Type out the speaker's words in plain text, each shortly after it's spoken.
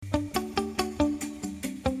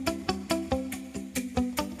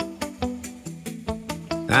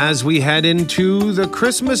As we head into the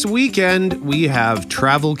Christmas weekend, we have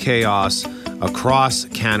travel chaos across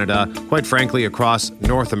Canada, quite frankly, across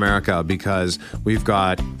North America, because we've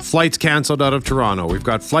got flights canceled out of Toronto. We've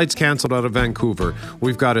got flights canceled out of Vancouver.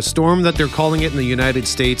 We've got a storm that they're calling it in the United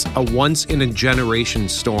States, a once-in-a-generation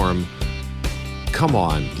storm. Come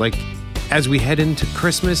on, as we head into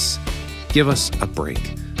Christmas, give us a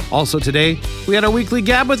break. Also today, we had our weekly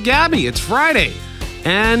Gab with Gabby. It's Friday.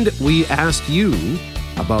 And we asked you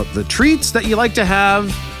about the treats that you like to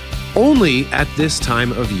have only at this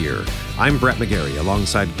time of year. I'm Brett McGarry,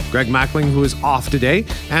 alongside Greg Mackling, who is off today,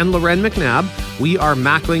 and Loren McNabb. We are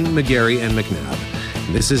Mackling, McGarry, and McNabb.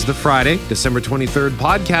 And this is the Friday, December 23rd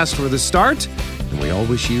podcast for the start, and we all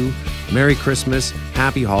wish you Merry Christmas,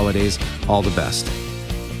 Happy Holidays, all the best.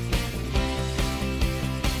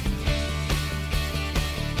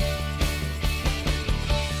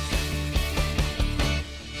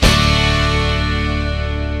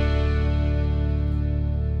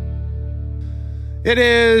 It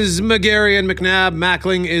is McGarry and McNabb.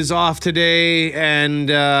 Mackling is off today, and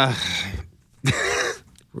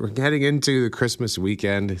we're getting into the Christmas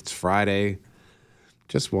weekend. It's Friday.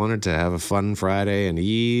 Just wanted to have a fun Friday and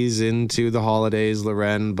ease into the holidays,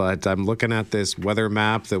 Loren, but I'm looking at this weather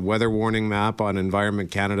map, the weather warning map on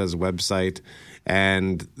Environment Canada's website,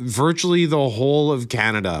 and virtually the whole of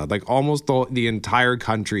Canada, almost the entire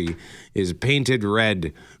country, is painted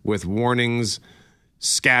red with warnings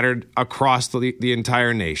scattered across the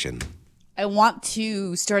entire nation. I want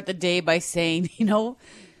to start the day by saying,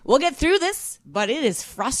 we'll get through this, but it is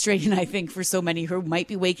frustrating, I think, for so many who might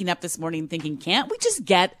be waking up this morning thinking, can't we just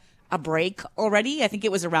get a break already? I think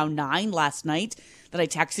it was around 9 last night that I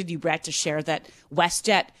texted you, Brett, to share that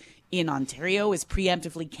WestJet in Ontario is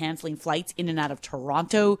preemptively canceling flights in and out of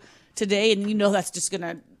Toronto today. And that's just going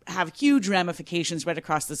to have huge ramifications right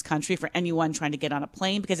across this country for anyone trying to get on a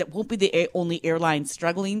plane, because it won't be the only airline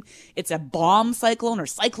struggling. It's a bomb cyclone or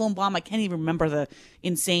cyclone bomb. I can't even remember the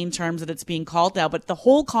insane terms that it's being called now, but the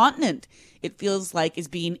whole continent, it feels like, is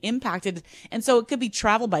being impacted. And so it could be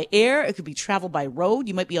travel by air. It could be travel by road.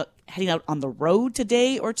 You might be heading out on the road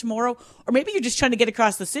today or tomorrow, or maybe you're just trying to get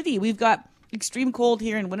across the city. We've got extreme cold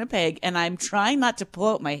here in Winnipeg, and I'm trying not to pull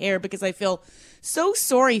out my hair because I feel so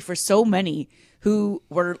sorry for so many who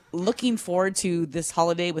were looking forward to this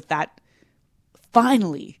holiday with that.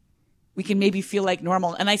 Finally, we can maybe feel like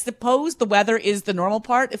normal. And I suppose the weather is the normal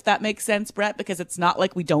part, if that makes sense, Brett, because it's not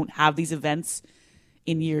like we don't have these events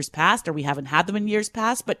in years past, or we haven't had them in years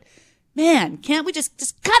past. But man, can't we just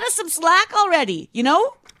cut us some slack already,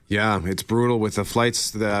 Yeah, it's brutal with the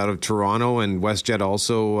flights out of Toronto, and WestJet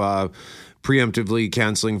also preemptively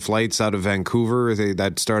canceling flights out of Vancouver.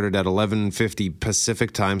 That started at 11:50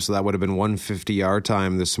 Pacific time, so that would have been 1:50 our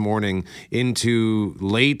time this morning into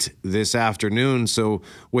late this afternoon. So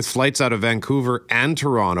with flights out of Vancouver and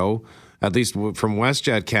Toronto, at least from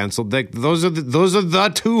WestJet canceled, those are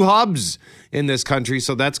the two hubs in this country.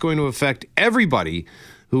 So that's going to affect everybody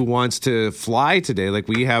who wants to fly today.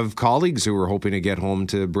 We have colleagues who are hoping to get home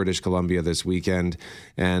to British Columbia this weekend,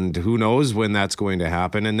 and who knows when that's going to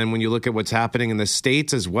happen. And then when you look at what's happening in the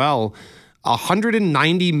States as well,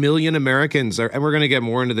 190 million Americans, and we're going to get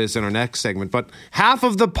more into this in our next segment, but half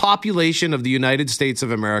of the population of the United States of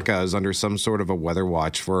America is under some sort of a weather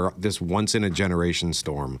watch for this once-in-a-generation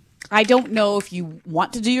storm. I don't know if you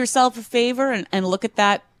want to do yourself a favor and look at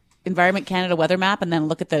that Environment Canada weather map and then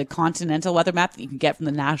look at the continental weather map that you can get from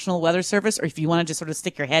the National Weather Service, or if you want to just sort of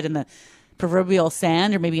stick your head in the proverbial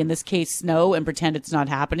sand, or maybe in this case snow, and pretend it's not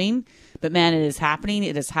happening. But man, it is happening.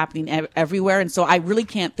 It is happening everywhere. And so I really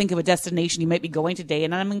can't think of a destination you might be going today.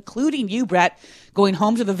 And I'm including you, Brett, going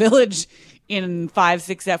home to the village in 5,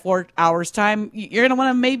 6, 4 hours time. You're going to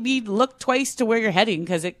want to maybe look twice to where you're heading,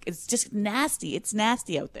 because it's just nasty. It's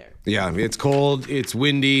nasty out there. Yeah, it's cold. It's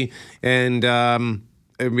windy. And,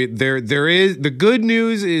 I mean, there is the good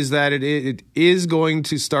news is that it is going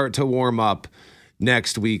to start to warm up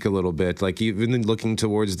next week a little bit. Even looking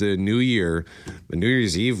towards the New Year's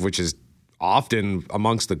Eve, which is often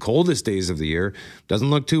amongst the coldest days of the year,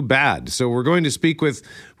 doesn't look too bad. So we're going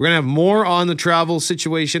to have more on the travel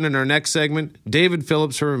situation in our next segment. David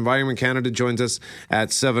Phillips from Environment Canada joins us at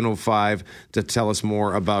 7:05 to tell us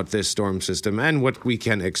more about this storm system and what we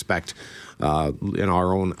can expect in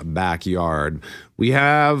our own backyard. We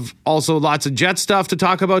have also lots of Jet stuff to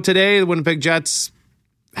talk about today. The Winnipeg Jets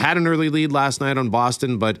had an early lead last night on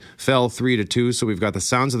Boston, but fell 3-2. So we've got the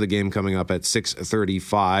sounds of the game coming up at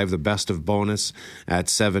 6:35, the best of bonus at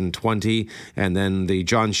 7:20, and then the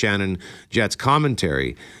John Shannon Jets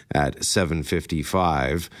commentary at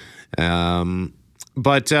 7:55. And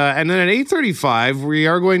then at 8:35, we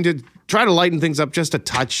are going to try to lighten things up just a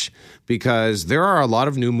touch because there are a lot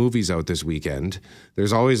of new movies out this weekend.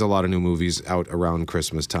 There's always a lot of new movies out around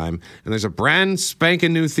Christmas time. And there's a brand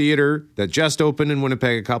spanking new theater that just opened in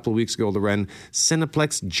Winnipeg a couple of weeks ago, Loren,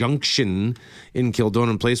 Cineplex Junction in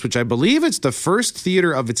Kildonan Place, which I believe it's the first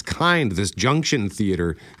theater of its kind, this Junction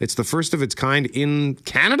Theater. It's the first of its kind in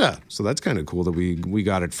Canada. So that's kind of cool that we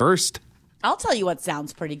got it first. I'll tell you what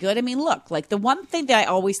sounds pretty good. I mean, look, like the one thing that I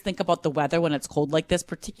always think about the weather when it's cold like this,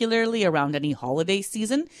 particularly around any holiday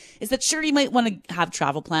season, is that sure, you might want to have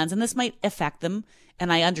travel plans and this might affect them.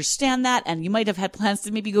 And I understand that. And you might have had plans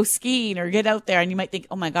to maybe go skiing or get out there and you might think,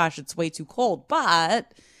 oh my gosh, it's way too cold.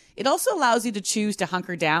 But it also allows you to choose to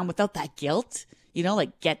hunker down without that guilt,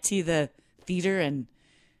 like get to the theater and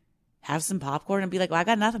have some popcorn and be like, well, I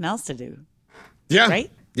got nothing else to do. Yeah. Right?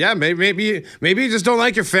 Yeah, maybe you just don't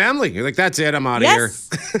like your family. You're like, that's it, I'm out of here.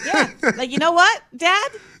 Yeah. Like, you know what, Dad?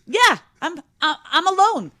 Yeah, I'm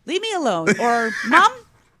alone. Leave me alone. Or, Mom?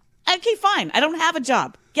 Okay, fine. I don't have a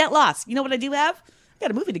job. Get lost. You know what I do have? I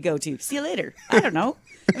got a movie to go to. See you later. I don't know.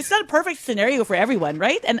 It's not a perfect scenario for everyone,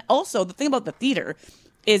 right? And also, the thing about the theater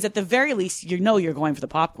is at the very least, you're going for the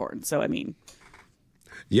popcorn. So, I mean...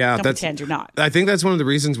 Yeah, don't pretend you're not. I think that's one of the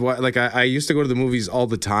reasons why. Like, I used to go to the movies all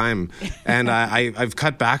the time, and I've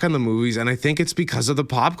cut back on the movies, and I think it's because of the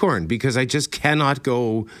popcorn. Because I just cannot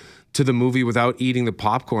go to the movie without eating the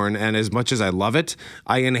popcorn, and as much as I love it,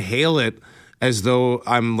 I inhale it as though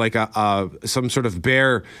I'm like some sort of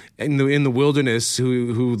bear in the wilderness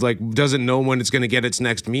who like doesn't know when it's going to get its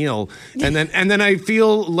next meal, and then I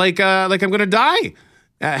feel like I'm going to die.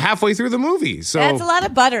 Halfway through the movie. So that's a lot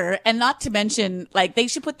of butter. And not to mention, like, they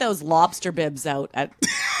should put those lobster bibs out at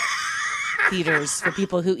theaters for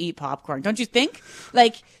people who eat popcorn. Don't you think?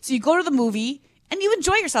 Like, so you go to the movie and you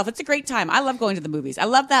enjoy yourself. It's a great time. I love going to the movies. I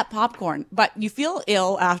love that popcorn. But you feel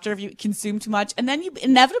ill after if you consume too much. And then you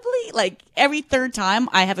inevitably, like, every third time,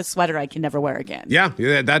 I have a sweater I can never wear again. Yeah,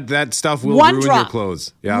 that stuff will ruin your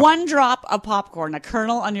clothes. Yeah. One drop of popcorn, a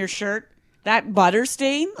kernel on your shirt. That butter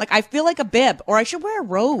stain, like I feel like a bib, or I should wear a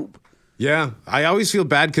robe. Yeah, I always feel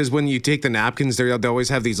bad because when you take the napkins, they always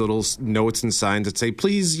have these little notes and signs that say,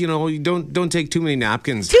 "Please, you don't take too many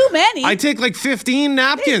napkins." Too many? I take like 15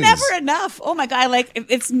 napkins. It's never enough. Oh my God, like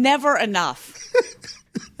it's never enough.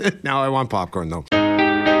 Now I want popcorn though.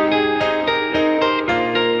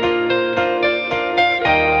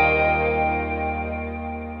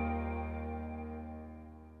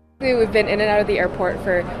 We've been in and out of the airport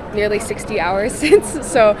for nearly 60 hours since,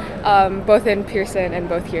 so both in Pearson and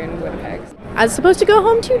both here in Winnipeg. I was supposed to go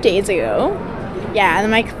home 2 days ago. Yeah, and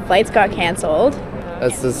then my flights got canceled.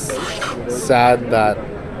 It's just sad that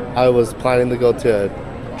I was planning to go to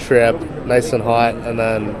a trip nice and hot and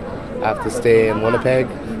then have to stay in Winnipeg.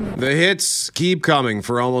 The hits keep coming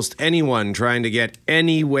for almost anyone trying to get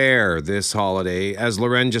anywhere this holiday. As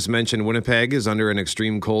Loren just mentioned, Winnipeg is under an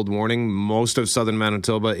extreme cold warning. Most of southern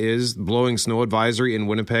Manitoba is. Blowing snow advisory in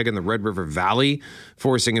Winnipeg and the Red River Valley,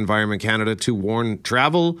 forcing Environment Canada to warn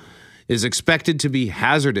travel is expected to be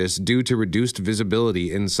hazardous due to reduced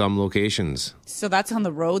visibility in some locations. So that's on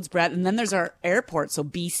the roads, Brett. And then there's our airport. So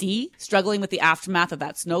BC, struggling with the aftermath of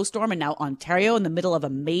that snowstorm, and now Ontario in the middle of a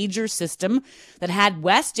major system that had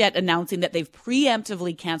WestJet announcing that they've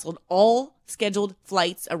preemptively canceled all scheduled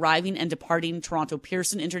flights arriving and departing Toronto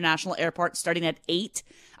Pearson International Airport starting at 8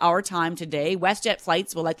 our time today. WestJet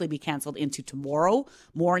flights will likely be canceled into tomorrow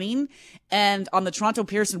morning. And on the Toronto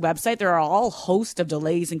Pearson website, there are all host of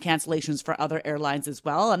delays and cancellations for other airlines as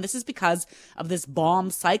well. And this is because of this bomb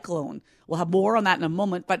cyclone. We'll have more on that in a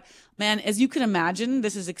moment. But man, as you can imagine,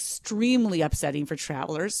 this is extremely upsetting for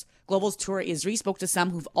travelers. Global's Tour Isri spoke to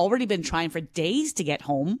some who've already been trying for days to get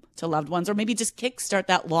home to loved ones or maybe just kickstart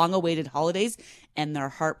that long-awaited holidays, and their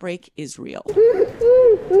heartbreak is real.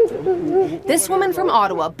 This woman from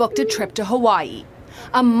Ottawa booked a trip to Hawaii,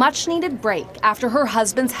 a much-needed break after her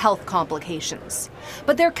husband's health complications.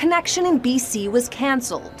 But their connection in BC was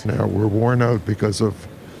cancelled. Now we're worn out because of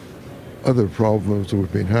other problems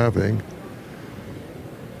we've been having.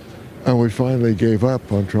 And we finally gave up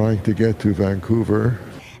on trying to get to Vancouver.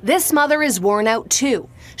 This mother is worn out too.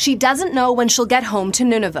 She doesn't know when she'll get home to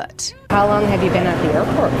Nunavut. How long have you been at the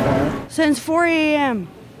airport for? Since 4 a.m.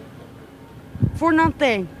 For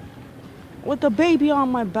nothing. With a baby on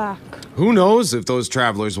my back. Who knows if those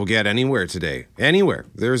travelers will get anywhere today? Anywhere.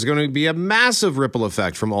 There's going to be a massive ripple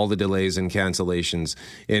effect from all the delays and cancellations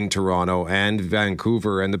in Toronto and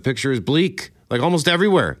Vancouver, and the picture is bleak. Like almost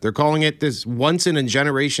everywhere. They're calling it this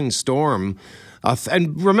once-in-a-generation storm.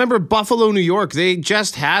 And remember, Buffalo, New York, they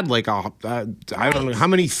just had like I don't know how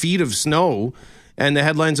many feet of snow. And the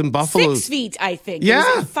headlines in Buffalo. 6 feet, I think. Yeah.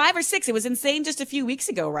 It was 5 or 6. It was insane just a few weeks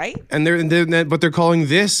ago, right? And but they're calling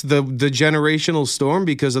this the generational storm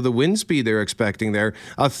because of the wind speed they're expecting there.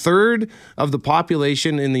 A third of the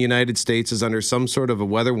population in the United States is under some sort of a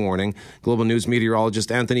weather warning. Global News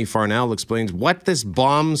meteorologist Anthony Farnell explains what this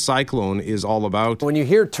bomb cyclone is all about. When you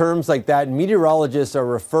hear terms like that, meteorologists are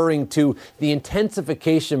referring to the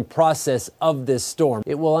intensification process of this storm.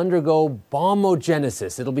 It will undergo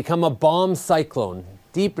bombogenesis. It'll become a bomb cyclone,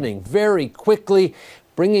 deepening very quickly,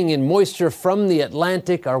 bringing in moisture from the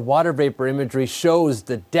Atlantic. Our water vapor imagery shows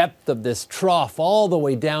the depth of this trough all the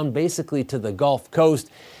way down basically to the Gulf Coast,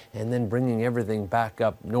 and then bringing everything back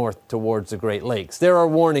up north towards the Great Lakes. There are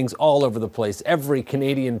warnings all over the place, every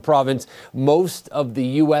Canadian province, most of the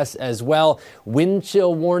U.S. as well. Wind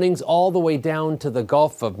chill warnings all the way down to the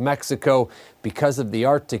Gulf of Mexico because of the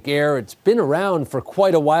Arctic air. It's been around for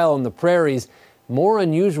quite a while in the prairies. More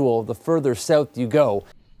unusual the further south you go.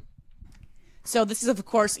 So this is, of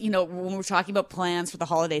course, when we're talking about plans for the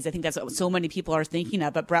holidays, I think that's what so many people are thinking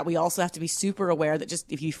of. But, Brett, we also have to be super aware that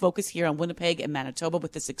just if you focus here on Winnipeg and Manitoba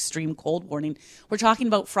with this extreme cold warning, we're talking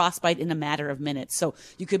about frostbite in a matter of minutes. So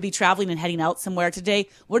you could be traveling and heading out somewhere today.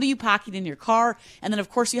 What are you packing in your car? And then, of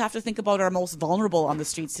course, you have to think about our most vulnerable on the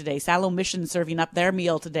streets today. Salo Mission serving up their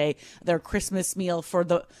meal today, their Christmas meal for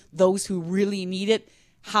those who really need it.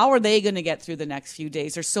 How are they going to get through the next few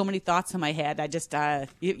days? There's so many thoughts in my head. I just,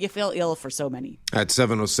 you feel ill for so many. At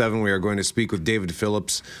 7:07, we are going to speak with David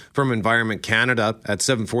Phillips from Environment Canada. At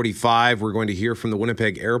 7:45, we're going to hear from the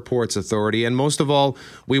Winnipeg Airports Authority. And most of all,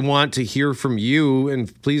 we want to hear from you.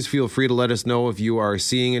 And please feel free to let us know if you are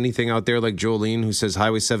seeing anything out there, like Jolene, who says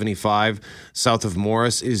Highway 75 south of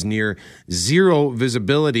Morris is near zero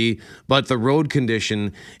visibility, but the road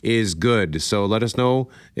condition is good. So let us know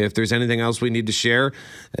if there's anything else we need to share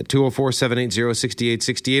at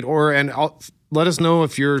 204-780-6868, let us know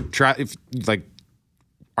if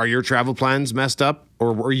are your travel plans messed up,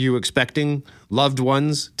 or were you expecting loved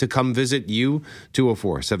ones to come visit you?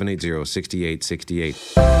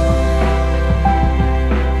 204-780-6868.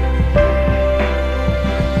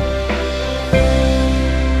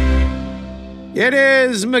 It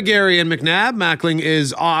is McGarry and McNabb. Mackling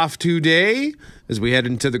is off today as we head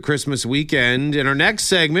into the Christmas weekend. In our next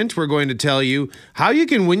segment, we're going to tell you how you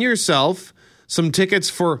can win yourself some tickets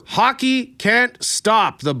for Hockey Can't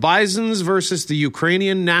Stop, the Bisons versus the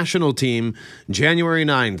Ukrainian national team, January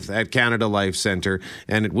 9th at Canada Life Centre.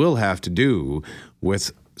 And it will have to do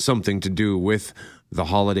with something to do with the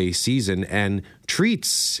holiday season and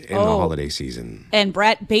treats in the holiday season. And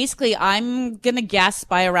Brett, basically, I'm going to guess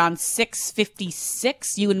by around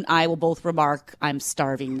 6:56, you and I will both remark, I'm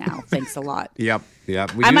starving now. Thanks a lot. Yep.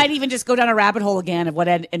 I might even just go down a rabbit hole again of what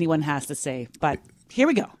anyone has to say. But here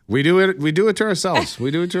we go. We do it to ourselves.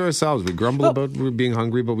 We grumble about being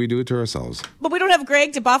hungry, but we do it to ourselves. But we don't have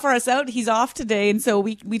Greg to buffer us out. He's off today, and so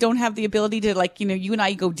we don't have the ability to, you and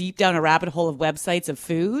I go deep down a rabbit hole of websites of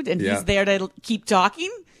food, and he's there to keep talking.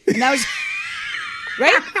 And that was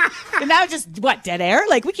right? And now just dead air?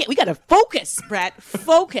 We got to focus, Brett.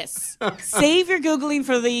 Focus. Save your Googling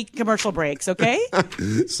for the commercial breaks, okay?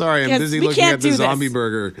 Sorry, I'm busy looking at the zombie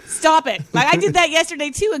burger. Stop it. I did that yesterday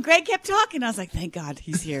too, and Greg kept talking. I was like, thank God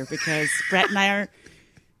he's here, because Brett and I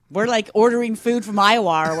we're ordering food from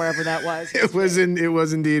Iowa or wherever that was. It was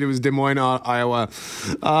indeed. It was Des Moines, Iowa.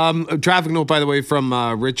 Traffic note, by the way, from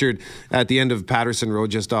Richard at the end of Patterson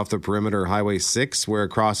Road, just off the perimeter, Highway 6, where it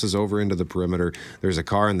crosses over into the perimeter. There's a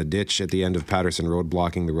car in the ditch at the end of Patterson Road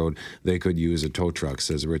blocking the road. They could use a tow truck,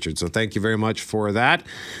 says Richard. So thank you very much for that.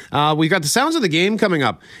 We've got the sounds of the game coming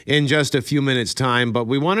up in just a few minutes' time, but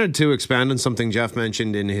we wanted to expand on something Jeff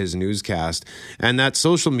mentioned in his newscast, and that's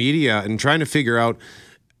social media and trying to figure out,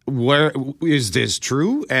 where is this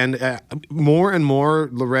true? And more and more,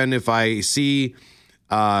 Loren, if I see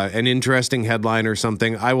an interesting headline or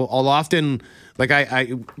something, I'll often,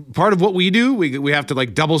 I part of what we do, we have to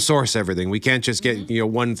double source everything. We can't just get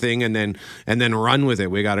one thing and then run with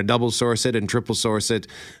it. We got to double source it and triple source it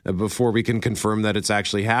before we can confirm that it's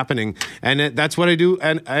actually happening. And that's what I do,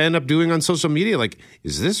 and I end up doing on social media.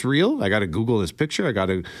 Is this real? I got to Google this picture. I got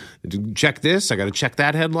to check this. I got to check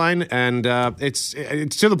that headline, and it's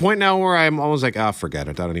to the point now where I'm almost forget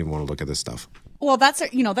it. I don't even want to look at this stuff. Well, that's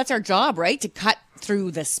our job, right? To cut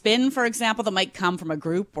through the spin, for example, that might come from a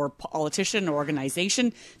group or politician or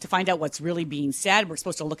organization to find out what's really being said. We're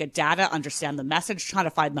supposed to look at data, understand the message, try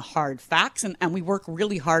to find the hard facts, and we work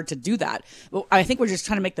really hard to do that. But I think we're just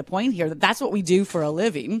trying to make the point here that that's what we do for a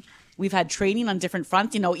living. We've had training on different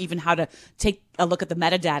fronts, even how to take a look at the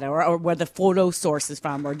metadata or where the photo source is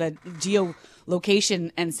from or the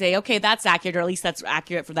geolocation and say, okay, that's accurate, or at least that's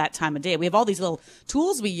accurate for that time of day. We have all these little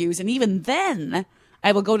tools we use. And even then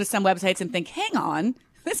I will go to some websites and think, hang on,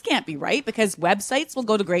 this can't be right, because websites will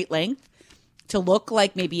go to great length to look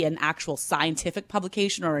like maybe an actual scientific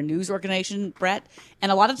publication or a news organization, Brett.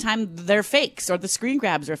 And a lot of time they're fakes, or the screen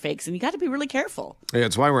grabs are fakes, and you got to be really careful. Yeah,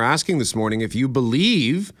 that's why we're asking this morning if you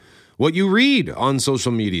believe what you read on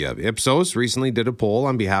social media. Ipsos recently did a poll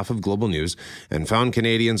on behalf of Global News and found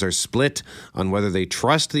Canadians are split on whether they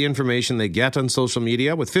trust the information they get on social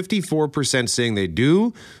media, with 54% saying they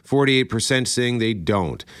do, 48% saying they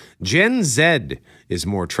don't. Gen Z is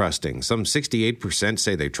more trusting. Some 68%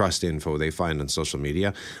 say they trust info they find on social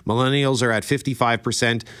media. Millennials are at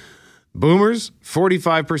 55%. Boomers,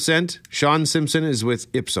 45%. Sean Simpson is with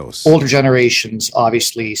Ipsos. Older generations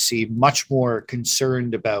obviously seem much more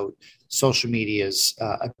concerned about social media's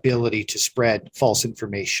ability to spread false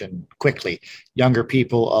information quickly. Younger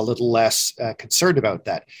people a little less concerned about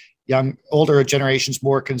that. Older generations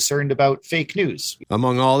more concerned about fake news.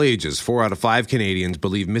 Among all ages, 4 out of 5 Canadians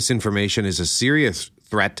believe misinformation is a serious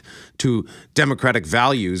threat to democratic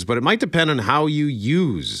values, but it might depend on how you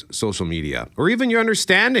use social media or even your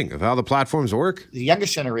understanding of how the platforms work. The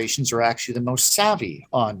youngest generations are actually the most savvy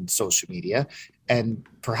on social media, and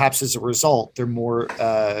perhaps as a result, they're more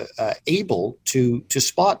able to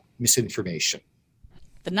spot misinformation.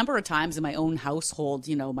 The number of times in my own household,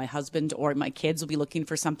 my husband or my kids will be looking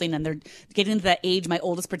for something, and they're getting to that age, my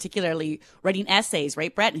oldest particularly, writing essays,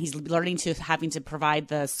 right, Brett? And he's learning to having to provide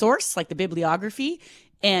the source, like the bibliography,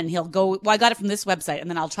 and he'll go, well, I got it from this website,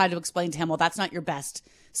 and then I'll try to explain to him, well, that's not your best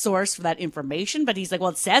source for that information, but he's like,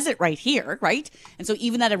 well, it says it right here, right? And so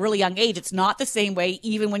even at a really young age, it's not the same way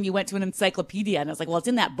even when you went to an encyclopedia, and I was like, well, it's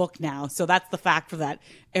in that book now, so that's the fact for that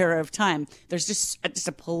era of time. There's just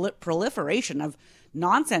a proliferation of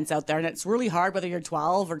nonsense out there, and it's really hard whether you're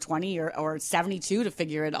 12 or 20 or 72 to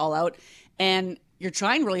figure it all out, and you're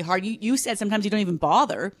trying really hard. You said sometimes you don't even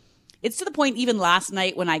bother. It's to the point even last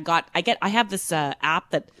night when I have this app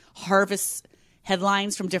that harvests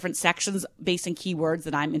headlines from different sections based on keywords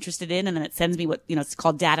that I'm interested in, and then it sends me it's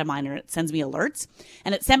called Data Miner. It sends me alerts,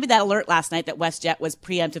 and it sent me that alert last night that WestJet was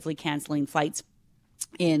preemptively canceling flights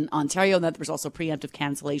in Ontario, and that there was also preemptive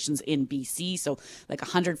cancellations in BC, so like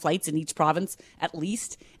 100 flights in each province at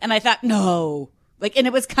least. And I thought, no, and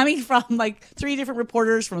it was coming from 3 different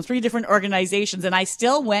reporters from 3 different organizations, and I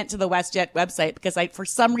still went to the WestJet website because I, for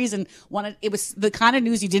some reason, it was the kind of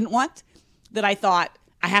news you didn't want, that I thought,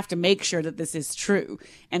 I have to make sure that this is true.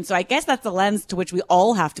 And so I guess that's the lens to which we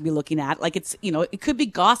all have to be looking at. It's, it could be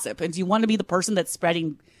gossip, and do you want to be the person that's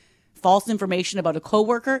spreading false information about a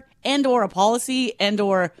coworker and or a policy and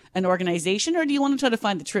or an organization, or do you want to try to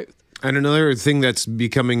find the truth? And another thing that's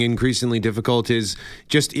becoming increasingly difficult is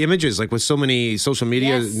just images, with so many social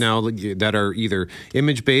media now that are either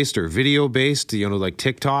image-based or video-based, like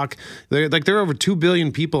TikTok. There are over 2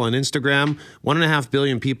 billion people on Instagram, 1.5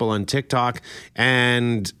 billion people on TikTok,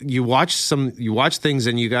 and you watch things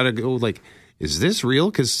and you got to go is this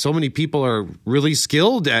real? Because so many people are really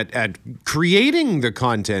skilled at creating the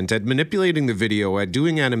content, at manipulating the video, at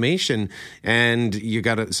doing animation. And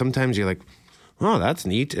sometimes you're like, oh, that's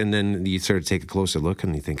neat. And then you sort of take a closer look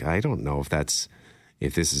and you think, I don't know if this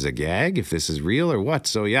is a gag, if this is real or what.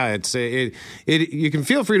 So yeah, you can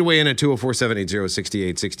feel free to weigh in at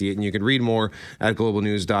 204-780-6868, and you can read more at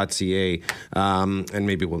globalnews.ca. And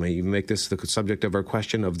maybe we'll even make this the subject of our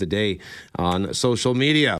question of the day on social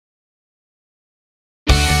media.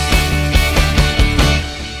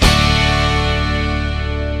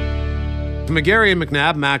 McGarry and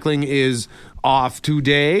McNabb, Mackling is off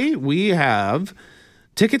today. We have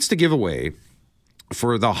tickets to give away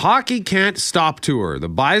for the Hockey Can't Stop Tour, the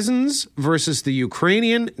Bisons versus the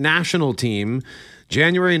Ukrainian national team,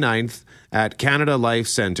 January 9th at Canada Life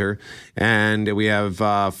Centre. And we have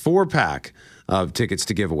a 4-pack of tickets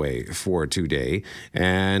to give away for today.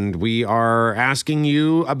 And we are asking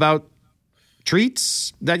you about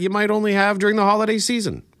treats that you might only have during the holiday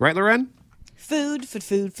season. Right, Loren? Food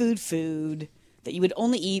that you would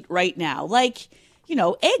only eat right now.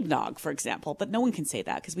 Eggnog, for example. But no one can say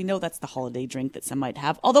that because we know that's the holiday drink that some might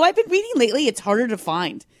have. Although I've been reading lately, it's harder to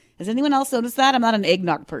find. Has anyone else noticed that? I'm not an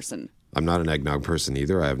eggnog person. I'm not an eggnog person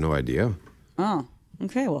either. I have no idea. Oh,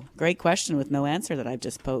 okay. Well, great question with no answer that I've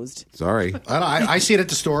just posed. Sorry. I see it at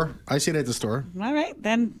the store. All right.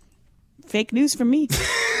 Then fake news from me.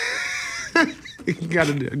 You got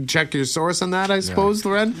to check your source on that, I suppose,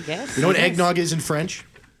 Loren? Yes. You know what eggnog is in French?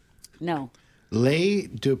 No.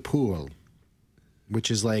 Lait de poule. which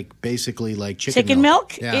is like basically like chicken Chicken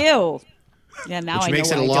milk? Yeah. Ew. Yeah, now Which I know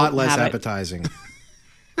makes it why a I lot don't less have it. appetizing.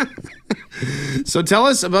 So tell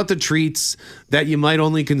us about the treats that you might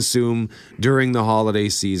only consume during the holiday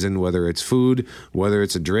season, whether it's food, whether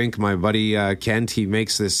it's a drink. My buddy Kent, he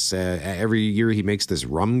makes this every year. He makes this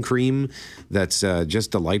rum cream that's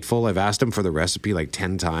just delightful. I've asked him for the recipe like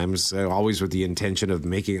 10 times, always with the intention of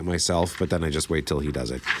making it myself, but then I just wait till he does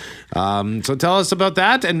it. So tell us about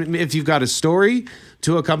that, and if you've got a story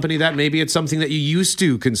to accompany that, maybe it's something that you used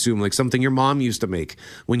to consume, like something your mom used to make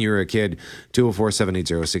when you were a kid.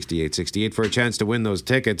 204-780-6868 for a chance to win those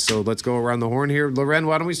tickets. So let's go around the horn here. Loren,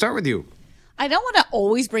 why don't we start with you? I don't want to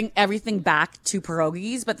always bring everything back to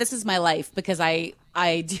pierogies, but this is my life because I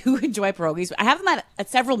do enjoy pierogies. I have them at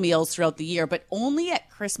several meals throughout the year, but only at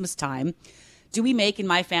Christmas time do we make in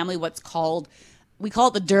my family we call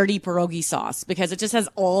it the dirty pierogi sauce, because it just has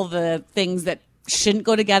all the things that shouldn't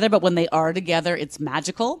go together, but when they are together, it's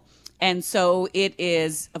magical. And so it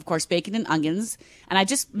is, of course, bacon and onions. And I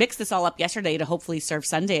just mixed this all up yesterday to hopefully serve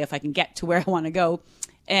Sunday if I can get to where I want to go.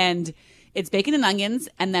 And it's bacon and onions,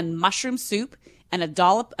 and then mushroom soup and a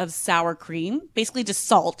dollop of sour cream, basically just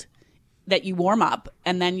salt that you warm up,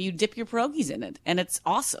 and then you dip your pierogies in it. And it's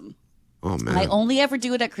awesome. Oh, man. I only ever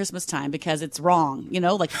do it at Christmas time because it's wrong. You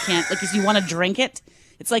know, like you can't, like if you want to drink it,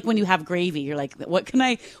 it's like when you have gravy, you're like,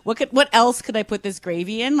 what else could I put this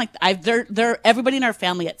gravy in? Like everybody in our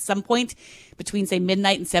family at some point between say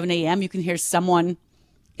midnight and 7 a.m., you can hear someone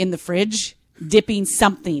in the fridge dipping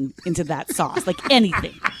something into that sauce, like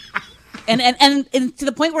anything. And to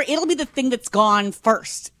the point where it'll be the thing that's gone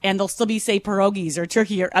first, and there'll still be, say, pierogies or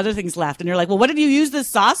turkey or other things left. And you're like, well, what did you use this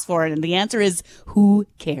sauce for? And the answer is, who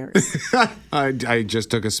cares? I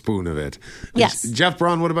just took a spoon of it. Yes. Jeff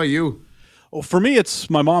Braun, what about you? Well, for me, it's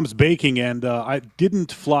my mom's baking, and I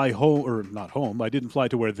didn't fly home, or not home. I didn't fly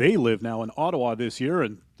to where they live now in Ottawa this year,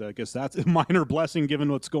 and I guess that's a minor blessing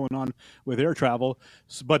given what's going on with air travel.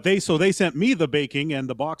 But they sent me the baking, and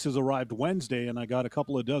the boxes arrived Wednesday, and I got a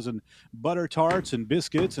couple of dozen butter tarts and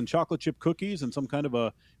biscuits and chocolate chip cookies and some kind of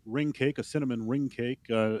a ring cake, a cinnamon ring cake.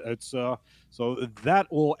 So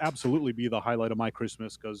that will absolutely be the highlight of my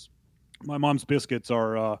Christmas, because my mom's biscuits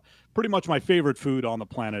are pretty much my favorite food on the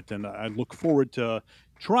planet, and I look forward to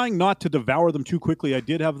trying not to devour them too quickly. I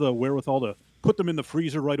did have the wherewithal to put them in the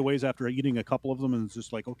freezer right away after eating a couple of them, and it's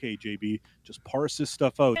just like, okay, JB, just parse this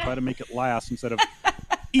stuff out. Try to make it last instead of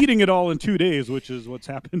eating it all in 2 days, which is what's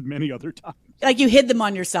happened many other times. Like you hid them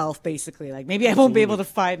on yourself, basically. Like maybe I won't be able to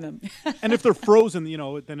find them. And if they're frozen,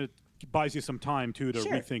 then it buys you some time too to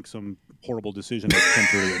rethink some horrible decision at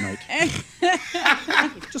 10:30 at night.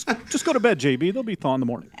 just go to bed, JB. They'll be thawed in the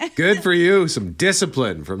morning. Good for you. Some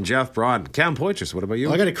discipline from Jeff Braun. Cam Poitras, what about you?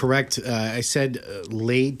 Well, I got to correct. I said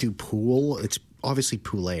lait du poule. It's obviously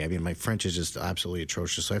poulet. I mean, my French is just absolutely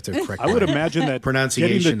atrocious, so I have to correct I would imagine that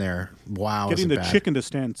pronunciation there. Wow. Getting the bad. chicken to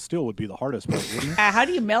stand still would be the hardest part, wouldn't it? How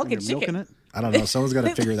do you milk a chicken? Milking it? I don't know. Someone's got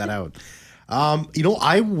to figure that out.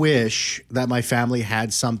 I wish that my family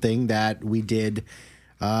had something that we did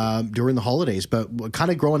during the holidays, but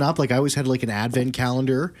kind of growing up, like I always had like an advent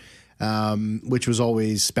calendar, which was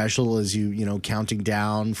always special as you counting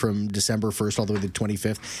down from December 1st all the way to the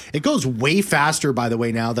 25th. It goes way faster, by the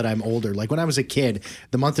way, now that I'm older. Like when I was a kid,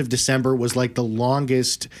 the month of December was like the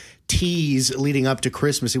longest tease leading up to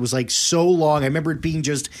Christmas. It was like so long. I remember it being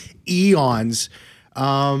just eons.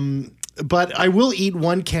 But I will eat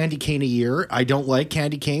one candy cane a year. I don't like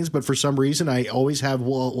candy canes, but for some reason I always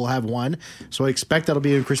will have one. So I expect that'll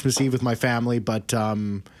be on Christmas Eve with my family. But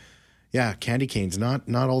yeah, candy canes not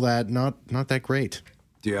all that not that great.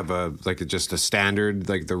 Do you have just a standard,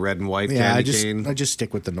 like the red and white candy cane? I just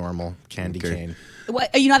stick with the normal candy cane.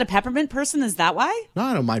 What, are you not a peppermint person? Is that why? No,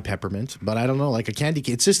 I don't mind peppermint, but I don't know. Like a candy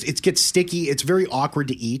cane, it gets sticky. It's very awkward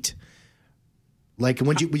to eat. Like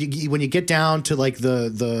when you get down to like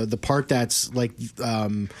the part that's like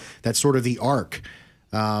that's sort of the arc,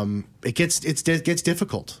 it gets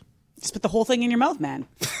difficult. Just put the whole thing in your mouth, man.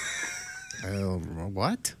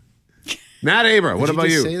 What? Matt Abra, what about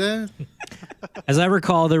you? Say that? As I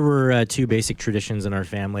recall, there were two basic traditions in our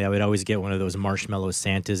family. I would always get one of those marshmallow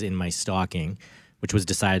Santas in my stocking, which was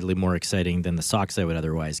decidedly more exciting than the socks I would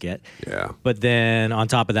otherwise get. Yeah. But then on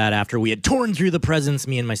top of that, after we had torn through the presents,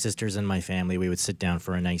 me and my sisters and my family, we would sit down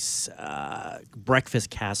for a nice breakfast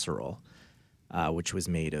casserole, which was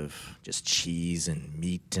made of just cheese and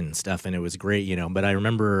meat and stuff, and it was great, But I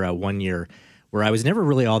remember one year where I was never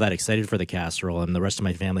really all that excited for the casserole, and the rest of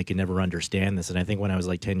my family could never understand this. And I think when I was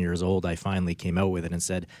like 10 years old, I finally came out with it and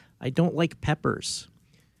said, I don't like peppers.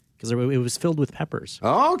 because it was filled with peppers.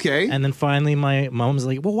 Oh, okay. And then finally my mom was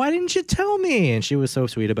like, well, why didn't you tell me? And she was so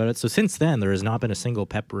sweet about it. So since then, there has not been a single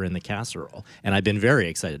pepper in the casserole. And I've been very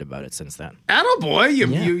excited about it since then. Attaboy,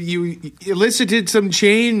 you elicited some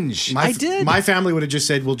change. I did. My family would have just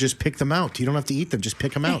said, well, just pick them out. You don't have to eat them. Just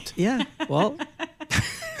pick them out. Yeah, well...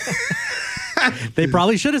 They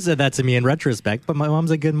probably should have said that to me in retrospect, but my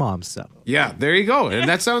mom's a good mom, so. Yeah, there you go. And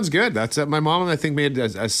that sounds good. That's my mom, I think, made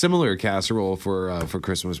a similar casserole for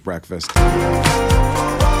Christmas breakfast.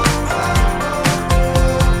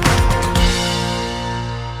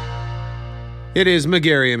 It is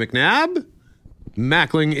McGarry and McNabb.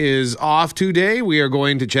 Mackling is off today. We are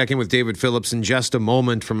going to check in with David Phillips in just a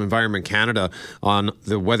moment from Environment Canada on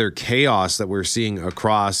the weather chaos that we're seeing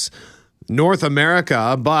across North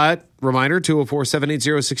America. But reminder,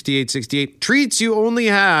 204-780-6868. Treats you only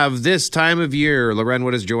have this time of year. Loren,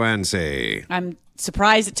 what does Joanne say? I'm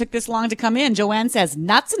surprised it took this long to come in. Joanne says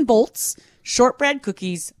nuts and bolts, shortbread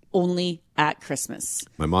cookies only at Christmas.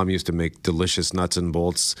 My mom used to make delicious nuts and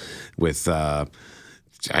bolts with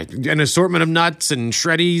an assortment of nuts and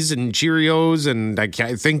Shreddies and Cheerios, and I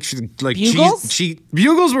think like Bugles? cheese.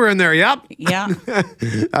 Bugles were in there. Yep. Yeah.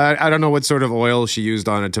 I don't know what sort of oil she used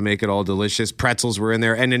on it to make it all delicious. Pretzels were in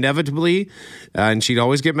there, and inevitably, and she'd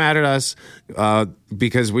always get mad at us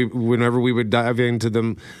because whenever we would dive into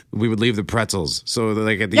them, we would leave the pretzels. So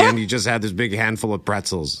like at the end, you just had this big handful of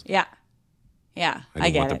pretzels. Yeah. Yeah,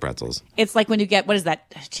 I get want it. the pretzels. It's like when you get, what is that,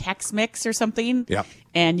 Chex Mix or something? Yep.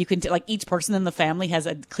 And you can, like, each person in the family has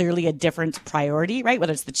clearly a different priority, right?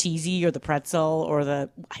 Whether it's the cheesy or the pretzel or I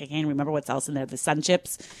can't remember what's else in there, the Sun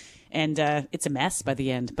Chips. And it's a mess by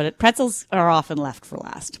the end. But pretzels are often left for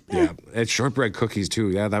last. Yeah, it's shortbread cookies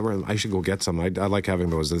too. Yeah, I should go get some. I like having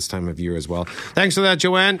those this time of year as well. Thanks for that,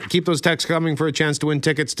 Joanne. Keep those texts coming for a chance to win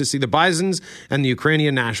tickets to see the Bisons and the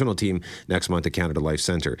Ukrainian national team next month at Canada Life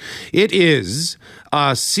Centre. It is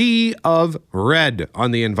a sea of red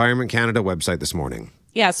on the Environment Canada website this morning.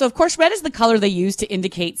 Yeah, so of course, red is the color they use to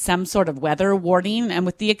indicate some sort of weather warning. And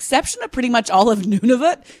with the exception of pretty much all of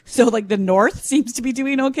Nunavut, so like the north seems to be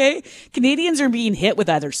doing okay, Canadians are being hit with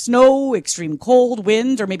either snow, extreme cold,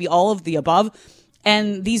 wind, or maybe all of the above.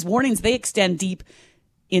 And these warnings, they extend deep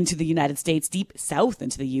into the United States, deep south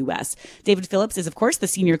into the U.S. David Phillips is, of course, the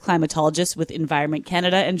senior climatologist with Environment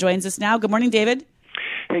Canada and joins us now. Good morning, David.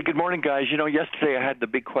 Hey, good morning, guys. You know, yesterday I had the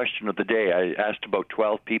big question of the day. I asked about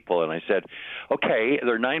 12 people, and I said, okay,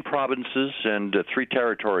 there are 9 provinces and 3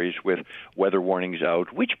 territories with weather warnings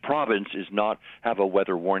out. Which province does not have a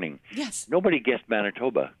weather warning? Yes. Nobody guessed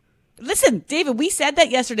Manitoba. Listen, David, we said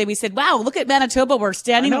that yesterday. We said, wow, look at Manitoba. We're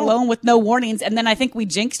standing alone with no warnings. And then I think we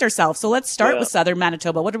jinxed ourselves. So let's start with southern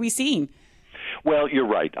Manitoba. What are we seeing? Well, you're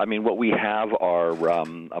right. I mean, what we have are,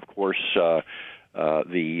 of course,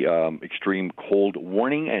 the extreme cold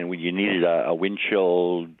warning, and when you needed a wind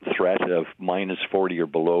chill threat of minus 40 or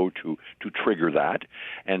below to trigger that,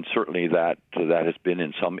 and certainly that has been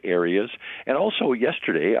in some areas. And also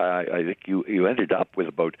yesterday, I think you ended up with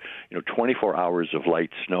about 24 hours of light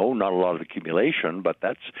snow, not a lot of accumulation, but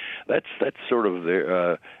that's sort of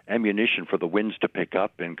the ammunition for the winds to pick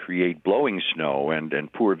up and create blowing snow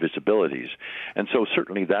and poor visibilities. And so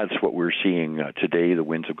certainly that's what we're seeing today. The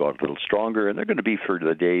winds have got a little stronger, and they're going to be for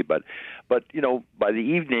the day, but by the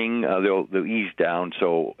evening they'll ease down.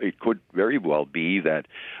 So it could very well be that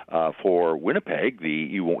for Winnipeg,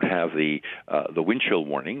 you won't have the wind chill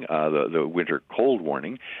warning, the winter cold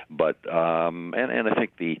warning, but and I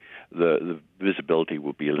think the visibility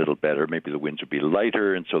will be a little better. Maybe the winds will be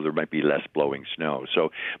lighter, and so there might be less blowing snow.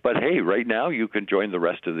 So, but hey, right now you can join the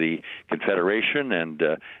rest of the Confederation and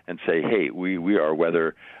say, hey, we are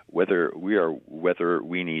weather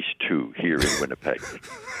weenies too here in Winnipeg.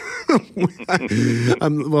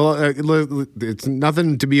 It's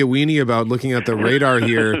nothing to be a weenie about looking at the radar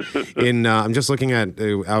here. I'm just looking at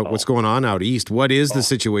what's going on out east. What is the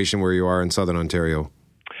situation where you are in southern Ontario?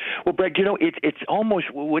 Well, Brett, it's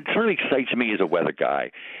almost what certainly excites me as a weather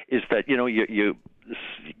guy is that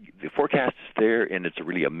the forecast is there, and it's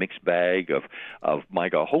really a mixed bag of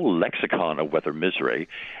a whole lexicon of weather misery.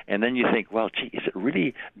 And then you think, well, gee, is it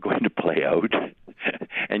really going to play out?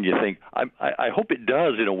 And you think, I hope it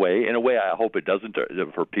does in a way. In a way, I hope it doesn't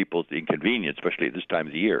for people's inconvenience, especially at this time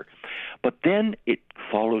of the year. But then it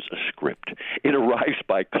follows a script. It arrives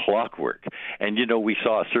by clockwork. And, we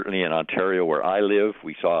saw certainly in Ontario where I live,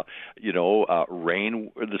 we saw,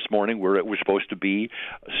 rain this morning where it was supposed to be,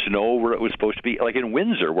 snow where it was supposed to be, like in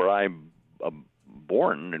Windsor where I'm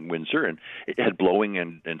born in Windsor, and it had blowing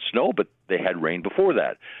and snow, but they had rain before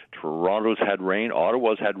that. Toronto's had rain,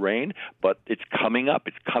 Ottawa's had rain, but it's coming up.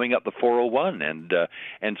 It's coming up the 401,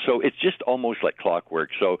 and so it's just almost like clockwork.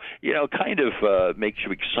 So kind of makes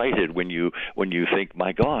you excited when you think,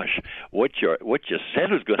 my gosh, what you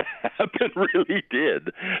said was going to happen really did.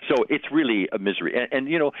 So it's really a misery, and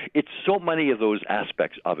it's so many of those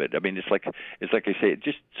aspects of it. I mean, it's like I say,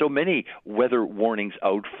 just so many weather warnings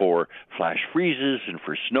out for flash freezes and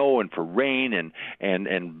for snow and for rain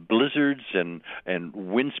and blizzards and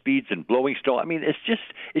wind speeds and blowing snow. I mean, it's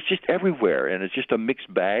just everywhere, and it's just a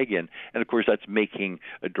mixed bag, and of course that's making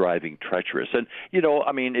driving treacherous. And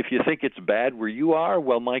I mean, if you think it's bad where you are,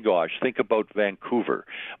 well, my gosh, think about Vancouver.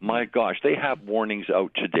 My gosh, they have warnings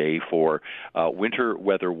out today for winter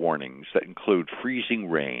weather warnings that include freezing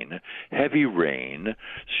rain, heavy rain,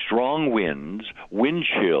 strong winds, wind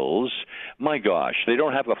chills. My gosh, they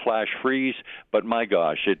don't have a flash freeze, but my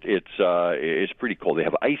gosh, it's pretty cold. They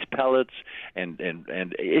have ice pellets, and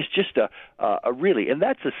it's just a really, and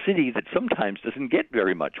that's a city that sometimes doesn't get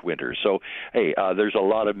very much winter. So hey, there's a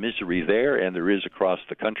lot of misery there, and there is across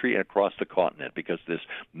the country and across the continent, because this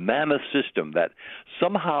mammoth system that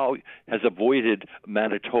somehow has avoided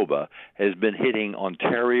Manitoba has been hitting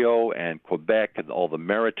Ontario and Quebec and all the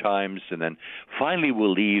Maritimes, and then finally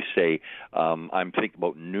will leave, say, I'm thinking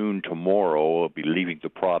about noon tomorrow, will be leaving the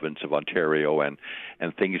province of Ontario, and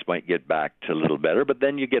things might get back to a little better. But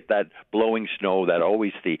then you get that blowing snow,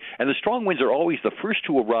 and the strong winds are always the first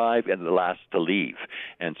to arrive and the last to leave,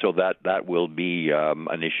 and so that will be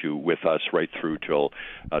an issue with us right through till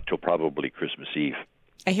probably Christmas Eve.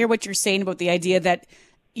 I hear what you're saying about the idea that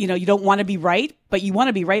you don't want to be right, but you want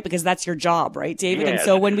to be right because that's your job, right, David? Yes. And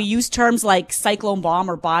so when we use terms like cyclone bomb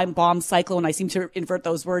or bomb cyclone, I seem to invert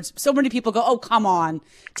those words. So many people go, oh, come on,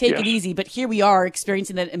 take it easy. But here we are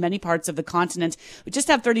experiencing that in many parts of the continent. We just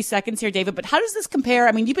have 30 seconds here, David. But how does this compare?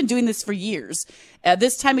 I mean, you've been doing this for years.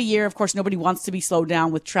 This time of year, of course, nobody wants to be slowed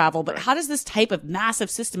down with travel. But how does this type of massive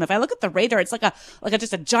system, if I look at the radar, it's like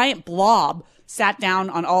just a giant blob sat down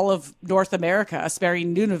on all of North America,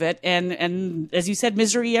 sparing Nunavut, and as you said,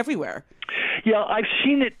 misery everywhere. Yeah, I've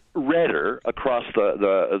seen it redder across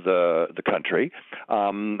the country,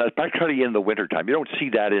 particularly in the wintertime. You don't see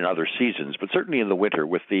that in other seasons, but certainly in the winter,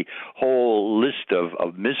 with the whole list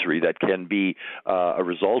of misery that can be a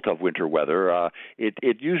result of winter weather,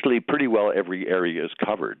 it usually pretty well every area is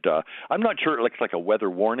covered. I'm not sure it looks like a weather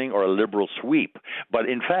warning or a liberal sweep, but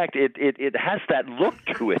in fact it has that look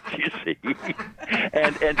to it, you see.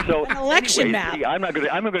 and so an election map. I'm not going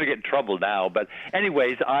to get in trouble now, but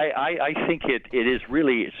anyways, I think it is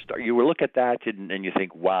really. You will look at that and you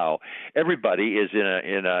think, wow, everybody is in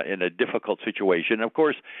a difficult situation. Of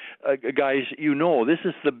course, guys, this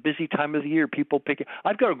is the busy time of the year. People pick.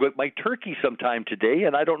 I've got to go get my turkey sometime today,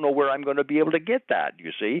 and I don't know where I'm going to be able to get that.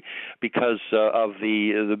 You see, because of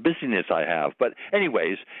the busyness I have. But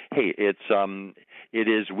anyways, hey, it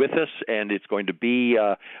is with us, and it's going to be.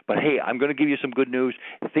 But hey, I'm going to give you some good news.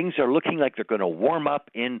 Things are looking like they're going to warm up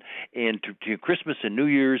into Christmas and New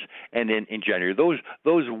Year's, and in January. Those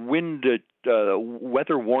wind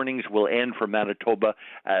weather warnings will end for Manitoba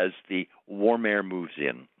as the warm air moves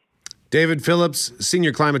in. David Phillips,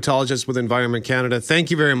 Senior Climatologist with Environment Canada, thank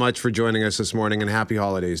you very much for joining us this morning, and happy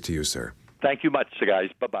holidays to you, sir. Thank you much, guys.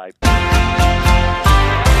 Bye-bye.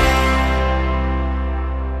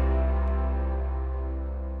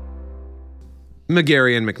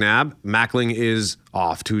 McGarry and McNabb. Mackling is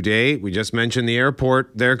off today. We just mentioned the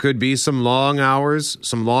airport. There could be some long hours,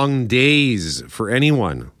 some long days for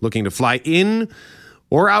anyone looking to fly in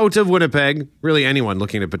or out of Winnipeg. Really anyone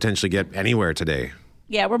looking to potentially get anywhere today.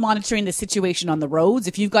 Yeah, we're monitoring the situation on the roads.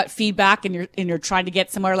 If you've got feedback and you're trying to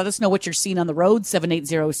get somewhere, let us know what you're seeing on the road,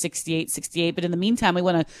 780-6868. But in the meantime, we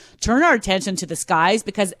want to turn our attention to the skies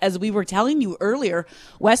because, as we were telling you earlier,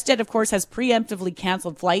 WestJet, of course, has preemptively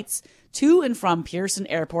canceled flights to and from Pearson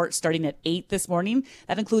Airport starting at 8 this morning.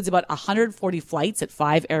 That includes about 140 flights at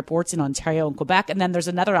 5 airports in Ontario and Quebec. And then there's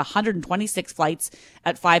another 126 flights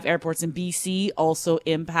at 5 airports in BC also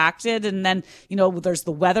impacted. And then, there's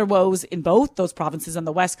the weather woes in both those provinces on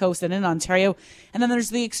the West Coast and in Ontario. And then there's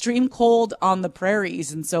the extreme cold on the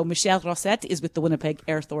prairies. And so Michel Rossette is with the Winnipeg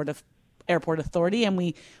Airport Authority, and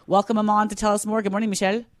we welcome him on to tell us more. Good morning,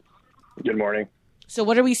 Michel. Good morning. So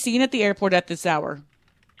what are we seeing at the airport at this hour?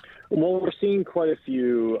 Well, we're seeing quite a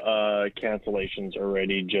few cancellations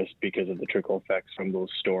already just because of the trickle effects from those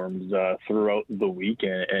storms throughout the week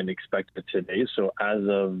and expected today. So as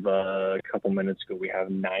of a couple minutes ago, we have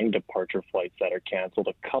 9 departure flights that are canceled,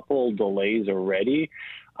 a couple delays already.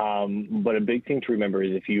 But a big thing to remember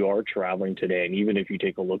is if you are traveling today, and even if you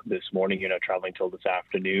take a look this morning, you're not traveling till this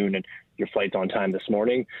afternoon and your flight's on time this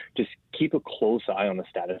morning, just keep a close eye on the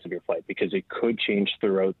status of your flight because it could change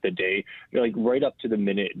throughout the day, like right up to the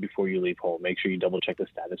minute before you leave home. Make sure you double check the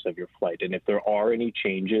status of your flight. And if there are any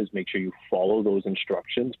changes, make sure you follow those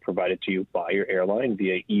instructions provided to you by your airline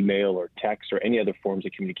via email or text or any other forms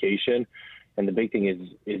of communication. And the big thing is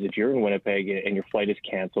if you're in Winnipeg and your flight is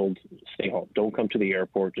canceled, stay home. Don't come to the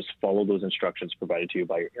airport. Just follow those instructions provided to you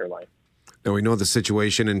by your airline. Now, we know the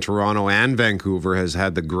situation in Toronto and Vancouver has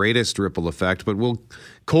had the greatest ripple effect, but will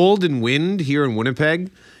cold and wind here in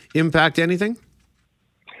Winnipeg impact anything?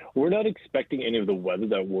 We're not expecting any of the weather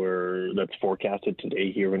that's forecasted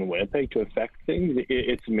today here in Winnipeg to affect things.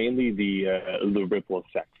 It's mainly the ripple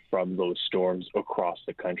effect from those storms across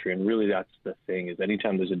the country. And really that's the thing is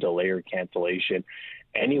anytime there's a delay or cancellation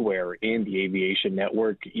anywhere in the aviation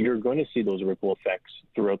network, you're going to see those ripple effects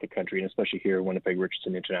throughout the country, and especially here at Winnipeg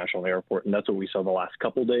Richardson International Airport. And that's what we saw the last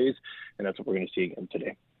couple of days, and that's what we're going to see again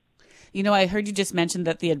today. You know, I heard you just mention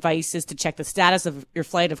that the advice is to check the status of your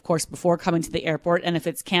flight, of course, before coming to the airport. And if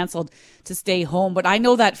it's canceled, to stay home. But I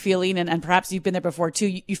know that feeling, and perhaps you've been there before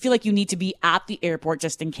too. You feel like you need to be at the airport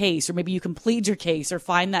just in case, or maybe you can plead your case or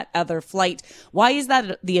find that other flight. Why is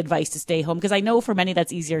that the advice to stay home? Because I know for many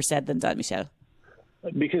that's easier said than done, Michel.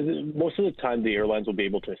 Because most of the time the airlines will be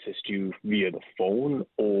able to assist you via the phone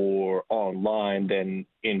or online than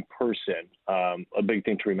in person. A big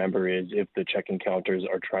thing to remember is if the check-in counters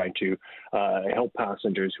are trying to help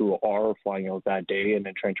passengers who are flying out that day and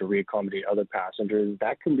then trying to reaccommodate other passengers,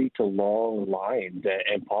 that can lead to long lines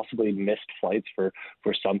and possibly missed flights for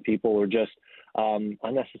some people, or just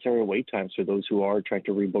unnecessary wait times for those who are trying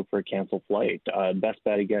to rebook for a canceled flight. Best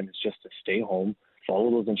bet, again, is just to stay home, follow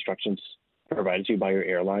those instructions provided to you by your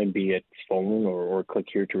airline, be it phone or click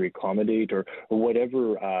here to reaccommodate or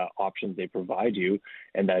whatever options they provide you,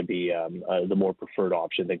 and that'd be the more preferred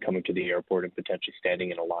option than coming to the airport and potentially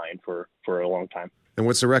standing in a line for a long time. And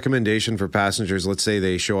what's the recommendation for passengers? Let's say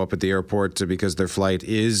they show up at the airport because their flight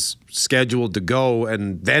is scheduled to go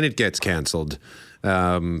and then it gets canceled.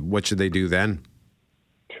 What should they do then?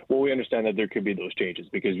 Well, we understand that there could be those changes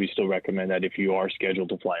because we still recommend that if you are scheduled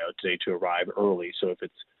to fly out today, to arrive early. So if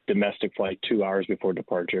it's domestic flight, 2 hours before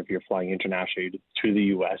departure. If you're flying internationally to the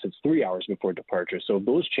U.S., it's 3 hours before departure. So if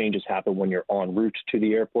those changes happen when you're en route to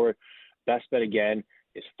the airport, best bet again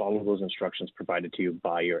is follow those instructions provided to you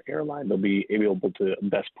by your airline. They'll be able to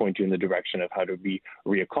best point you in the direction of how to be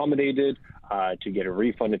reaccommodated, to get a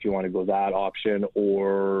refund if you want to go that option,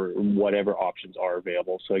 or whatever options are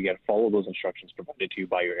available. So again, follow those instructions provided to you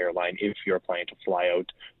by your airline if you're planning to fly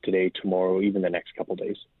out today, tomorrow, even the next couple of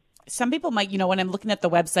days. Some people might, when I'm looking at the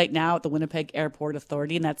website now at the Winnipeg Airport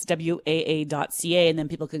Authority, and that's WAA.ca, and then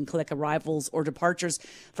people can click arrivals or departures.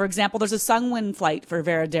 For example, there's a Sunwing flight for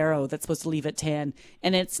Veradero that's supposed to leave at 10,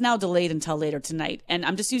 and it's now delayed until later tonight. And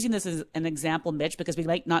I'm just using this as an example, Mitch, because we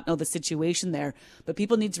might not know the situation there. But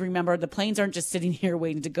people need to remember the planes aren't just sitting here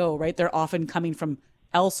waiting to go, right? They're often coming from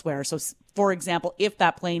elsewhere. So, for example, if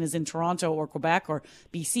that plane is in Toronto or Quebec or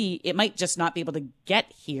BC, it might just not be able to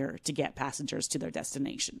get here to get passengers to their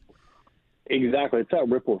destination. Exactly. It's that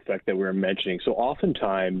ripple effect that we were mentioning. So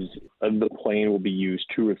oftentimes the plane will be used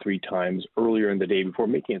 2 or 3 times earlier in the day before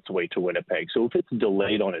making its way to Winnipeg. So if it's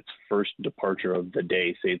delayed on its first departure of the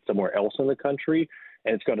day, say it's somewhere else in the country,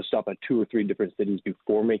 and it's got to stop at 2 or 3 different cities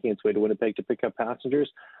before making its way to Winnipeg to pick up passengers,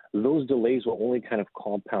 those delays will only kind of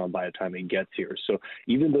compound by the time it gets here. So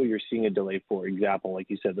even though you're seeing a delay, for example, like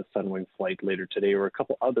you said, the Sunwing flight later today or a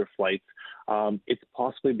couple other flights, it's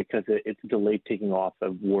possibly because it's delayed taking off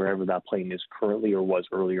of wherever that plane is currently or was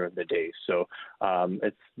earlier in the day. So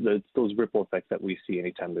it's those ripple effects that we see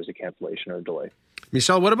anytime there's a cancellation or a delay.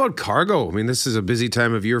 Michel, what about cargo? I mean, this is a busy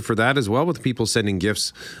time of year for that as well, with people sending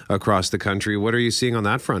gifts across the country. What are you seeing on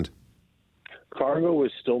that front? Cargo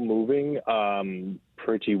is still moving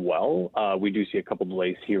pretty well. We do see a couple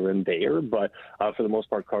delays here and there, but for the most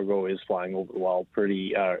part, cargo is flying over well,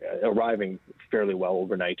 arriving fairly well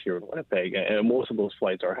overnight here in Winnipeg. And most of those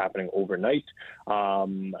flights are happening overnight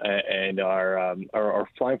and are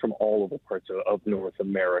flying from all over parts of North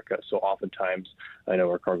America. So oftentimes, I know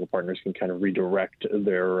our cargo partners can kind of redirect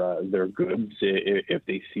their goods if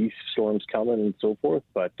they see storms coming and so forth.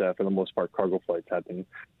 But for the most part, cargo flights have been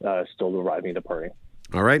still arriving and departing.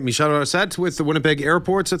 All right, Michel Rossette with the Winnipeg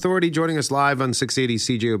Airports Authority joining us live on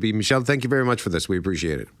 680 CJOB. Michel, thank you very much for this. We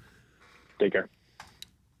appreciate it. Take care.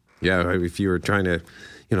 Yeah, if you were trying to,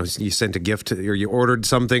 you sent a gift or you ordered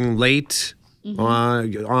something late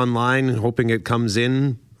online, hoping it comes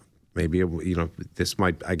in, maybe, this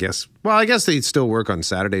might, I guess they still work on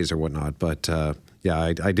Saturdays or whatnot, but Yeah,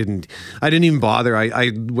 I didn't even bother.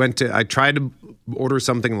 I tried to order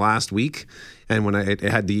something last week, and when it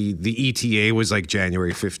had the ETA was like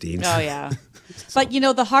January 15th. Oh yeah. But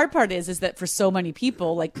the hard part is that for so many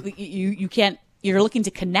people, like you can't. You're looking to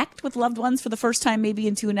connect with loved ones for the first time maybe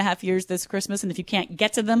in 2.5 years this Christmas. And if you can't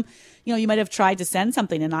get to them, you might have tried to send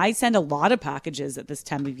something. And I send a lot of packages at this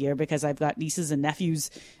time of year because I've got nieces and nephews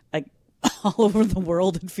like all over the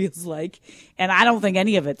world, it feels like. And I don't think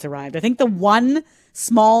any of it's arrived. I think the one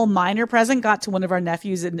small minor present got to one of our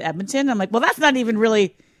nephews in Edmonton. I'm like, well, that's not even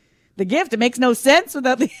really the gift. It makes no sense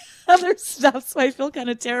without the other stuff. So I feel kind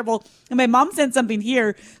of terrible. And my mom sent something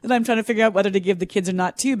here that I'm trying to figure out whether to give the kids or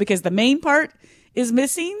not too, because the main part is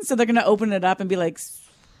missing. So they're going to open it up and be like,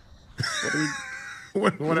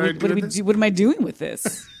 what am I doing with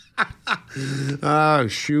this? Oh,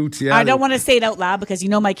 shoot. Yeah. I don't want to say it out loud because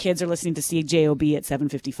my kids are listening to CJOB at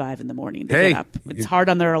 7:55 in the morning. They get up. It's hard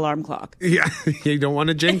on their alarm clock. Yeah, you don't want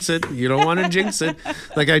to jinx it.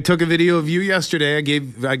 Like I took a video of you yesterday.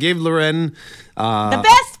 I gave Loren the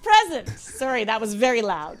best present. Sorry, that was very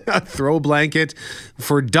loud. A throw blanket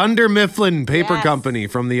for Dunder Mifflin Paper Company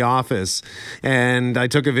from The Office. And I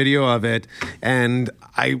took a video of it, and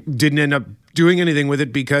I didn't end up doing anything with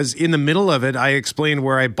it because in the middle of it, I explained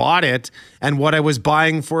where I bought it and what I was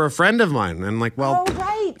buying for a friend of mine. And I'm like, well, oh,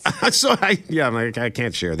 right. So I'm like, I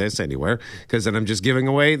can't share this anywhere because then I'm just giving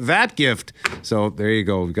away that gift. So there you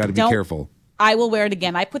go. We've got to be careful. I will wear it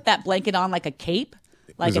again. I put that blanket on like a cape.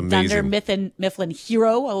 Like a Dunder Mifflin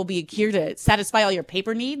hero. I will be here to satisfy all your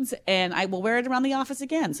paper needs, and I will wear it around the office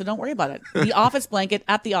again, so don't worry about it. The office blanket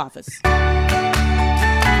at the office.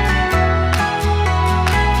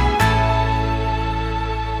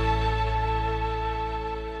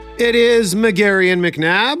 It is McGarry and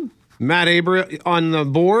McNabb. Matt Aber on the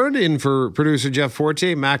board, in for producer Jeff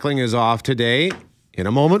Forte. Mackling is off today. In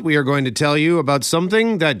a moment, we are going to tell you about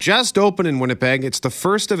something that just opened in Winnipeg. It's the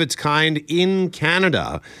first of its kind in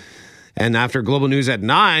Canada. And after Global News at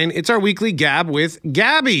 9, it's our weekly Gab with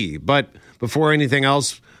Gabby. But before anything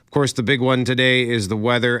else, of course, the big one today is the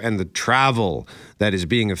weather and the travel that is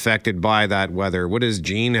being affected by that weather. What does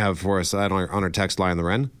Jean have for us on our text line,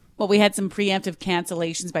 Loren? Well, we had some preemptive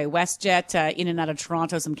cancellations by WestJet in and out of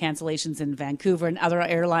Toronto, some cancellations in Vancouver and other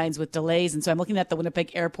airlines with delays. And so I'm looking at the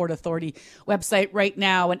Winnipeg Airport Authority website right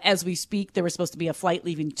now. And as we speak, there was supposed to be a flight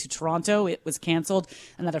leaving to Toronto. It was canceled.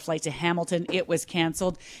 Another flight to Hamilton. It was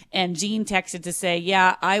canceled. And Jean texted to say,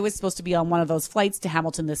 yeah, I was supposed to be on one of those flights to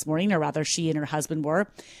Hamilton this morning, or rather she and her husband were.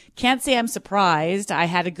 Can't say I'm surprised. I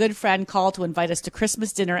had a good friend call to invite us to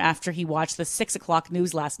Christmas dinner after he watched the 6 o'clock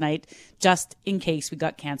news last night, just in case we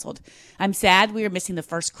got canceled. I'm sad we are missing the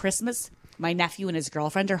first Christmas my nephew and his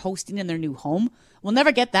girlfriend are hosting in their new home. We'll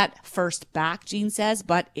never get that first back, Jean says,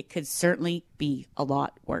 but it could certainly be a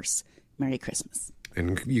lot worse. Merry Christmas.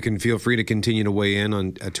 And you can feel free to continue to weigh in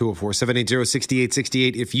on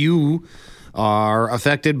 204-780-6868 if you are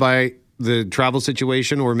affected by the travel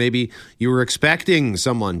situation, or maybe you were expecting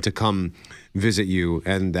someone to come visit you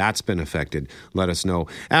and that's been affected. Let us know.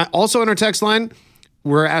 Also on our text line,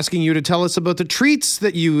 we're asking you to tell us about the treats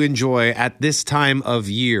that you enjoy at this time of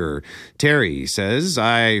year. Terry says,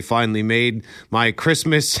 I finally made my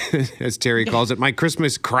Christmas, as Terry calls it, my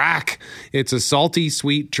Christmas crack. It's a salty,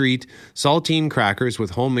 sweet treat, saltine crackers with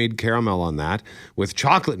homemade caramel on that, with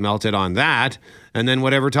chocolate melted on that, and then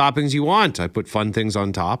whatever toppings you want. I put fun things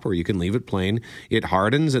on top, or you can leave it plain. It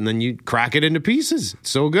hardens, and then you crack it into pieces. It's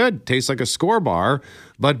so good. Tastes like a Skor bar,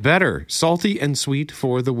 but better. Salty and sweet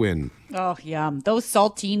for the win. Oh, yum. Those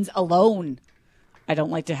saltines alone, I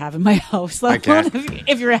don't like to have in my house. I can't.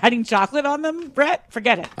 If you're adding chocolate on them, Brett,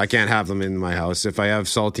 forget it. I can't have them in my house. If I have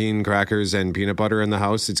saltine crackers and peanut butter in the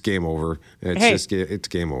house, it's game over. It's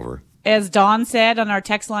game over. As Dawn said on our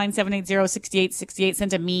text line, 780-6868,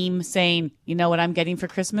 sent a meme saying, you know what I'm getting for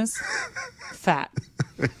Christmas? Fat.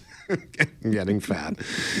 Getting fat.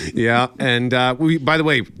 Yeah. And we, by the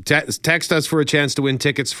way, text us for a chance to win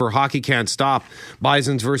tickets for Hockey Can't Stop.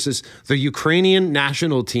 Bisons versus the Ukrainian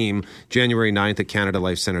national team, January 9th at Canada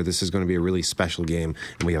Life Centre. This is going to be a really special game.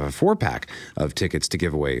 And we have a 4-pack of tickets to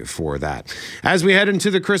give away for that. As we head into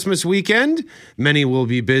the Christmas weekend, many will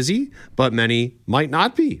be busy, but many might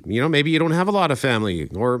not be. You know, maybe you don't have a lot of family,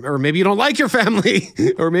 or maybe you don't like your family,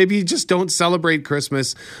 or maybe you just don't celebrate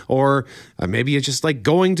Christmas, or maybe you just like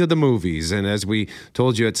going to the movies. And as we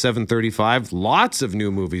told you at 7:35, lots of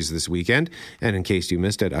new movies this weekend. And in case you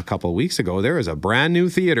missed it a couple of weeks ago, there is a brand new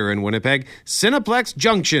theater in Winnipeg, Cineplex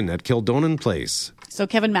Junction at Kildonan Place. So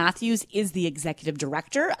Kevin Matthews is the executive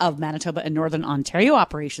director of Manitoba and Northern Ontario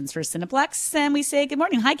operations for Cineplex. And we say good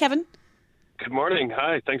morning. Hi, Kevin. Good morning.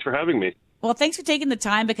 Hi. Thanks for having me. Well, thanks for taking the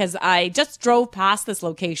time, because I just drove past this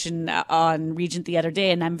location on Regent the other day,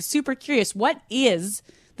 and I'm super curious. What is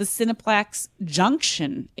the Cineplex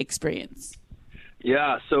Junction experience?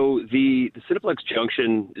 Yeah, so the Cineplex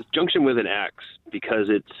Junction is Junction with an X, because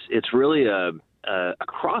it's really a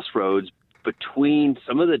crossroads between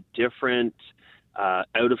some of the different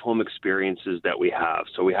out-of-home experiences that we have.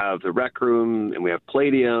 So we have the Rec Room, and we have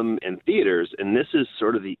Palladium and theaters, and this is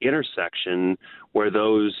sort of the intersection where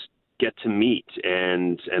those get to meet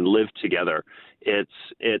and live together.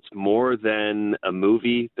 It's more than a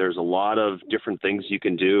movie. There's a lot of different things you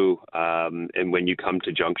can do, and when you come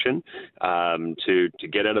to Junction, to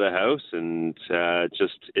get out of the house and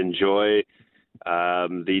just enjoy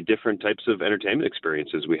the different types of entertainment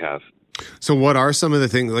experiences we have. So what are some of the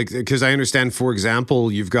things, like, because I understand, for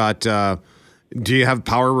example, you've got, do you have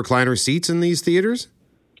power recliner seats in these theaters?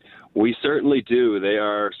 We certainly do. They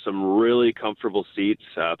are some really comfortable seats,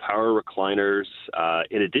 power recliners.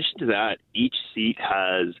 In addition to that, each seat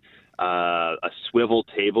has a swivel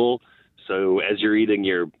table. So as you're eating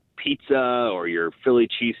your pizza or your Philly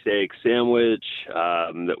cheesesteak sandwich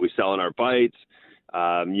that we sell in our bites,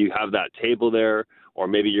 you have that table there. Or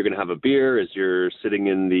maybe you're going to have a beer as you're sitting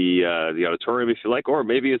in the auditorium, if you like. Or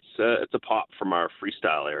maybe it's a pop from our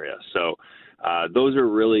freestyle area. So those are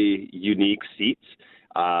really unique seats.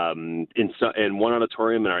 In one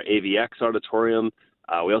auditorium, in our AVX auditorium,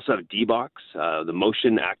 we also have D-Box, the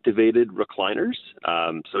motion-activated recliners.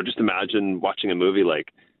 So just imagine watching a movie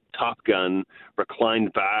like Top Gun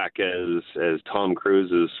reclined back as Tom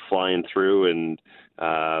Cruise is flying through and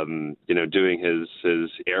doing his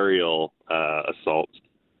aerial assaults.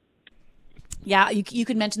 Yeah, you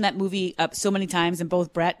could mention that movie so many times, and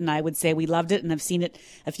both Brett and I would say we loved it, and I've seen it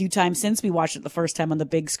a few times since we watched it the first time on the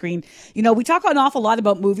big screen. You know, we talk an awful lot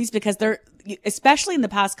about movies because they're, especially in the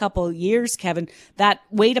past couple of years, Kevin, that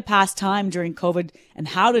way to pass time during COVID and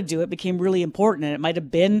how to do it became really important, and it might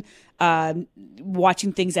have been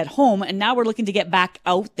watching things at home, and now we're looking to get back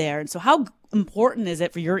out there. And so how important is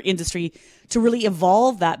it for your industry to really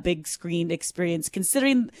evolve that big screen experience,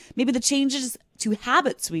 considering maybe the changes to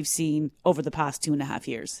habits we've seen over the past 2.5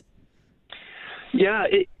 years? Yeah,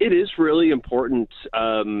 it is really important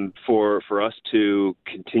for us to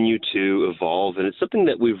continue to evolve. And it's something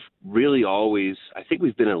that we've really always, I think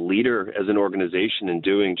we've been a leader as an organization in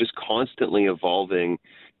doing, just constantly evolving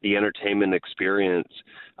the entertainment experience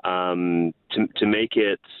to make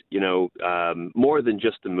it, more than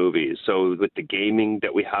just the movies. So with the gaming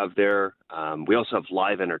that we have there, we also have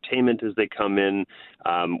live entertainment as they come in,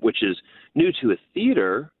 which is new to a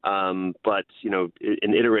theater, but,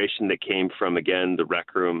 an iteration that came from, again, the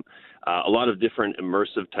Rec Room, a lot of different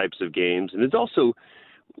immersive types of games. And it's also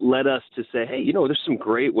led us to say, hey, there's some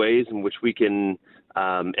great ways in which we can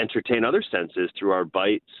entertain other senses through our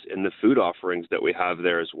bites and the food offerings that we have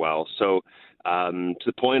there as well. So to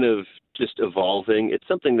the point of just evolving, it's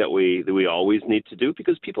something that we always need to do,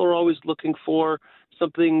 because people are always looking for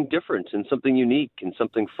something different and something unique and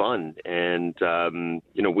something fun. And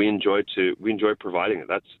we enjoy providing it.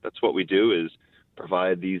 That's what we do, is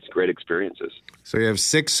provide these great experiences. So you have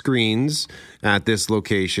 6 screens at this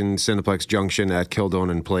location, Cineplex Junction at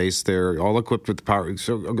Kildonan Place. They're all equipped with the power.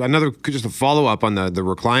 So just a follow-up on the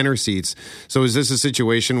recliner seats. So is this a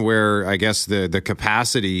situation where, I guess, the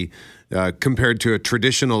capacity compared to a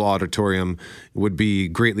traditional auditorium would be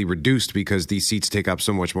greatly reduced because these seats take up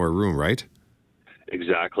so much more room, right?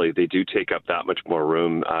 Exactly. They do take up that much more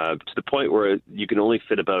room, to the point where you can only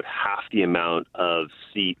fit about half the amount of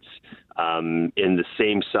seats in the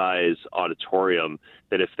same size auditorium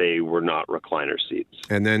that if they were not recliner seats.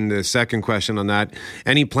 And then the second question on that,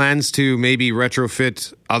 any plans to maybe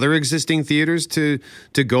retrofit other existing theaters to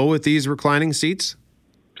go with these reclining seats?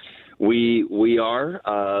 We are,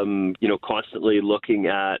 constantly looking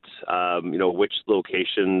at, which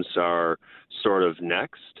locations are sort of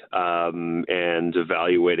next, and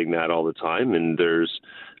evaluating that all the time. And there's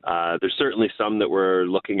certainly some that we're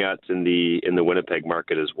looking at in the Winnipeg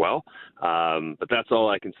market as well. But that's all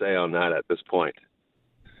I can say on that at this point.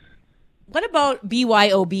 What about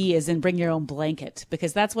BYOB, as in bring your own blanket?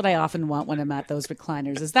 Because that's what I often want when I'm at those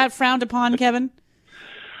recliners. Is that frowned upon, Kevin?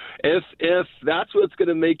 If that's what's going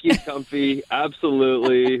to make you comfy,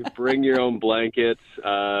 absolutely bring your own blanket.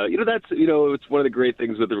 It's one of the great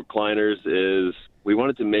things with the recliners is we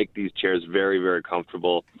wanted to make these chairs very, very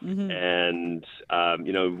comfortable. Mm-hmm. And,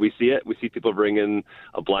 we see it. We see people bring in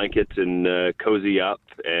a blanket and cozy up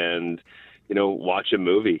and, watch a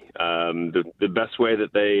movie. The best way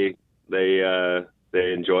that they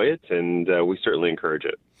they enjoy it, and we certainly encourage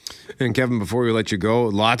it. And Kevin, before we let you go,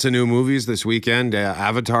 lots of new movies this weekend.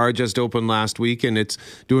 Avatar just opened last week, and it's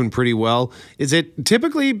doing pretty well. Is it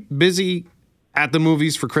typically busy at the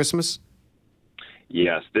movies for Christmas?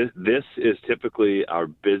 Yes, this is typically our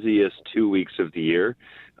busiest 2 weeks of the year.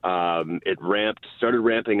 It started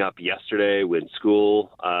ramping up yesterday with school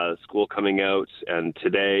coming out, and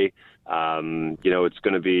today, it's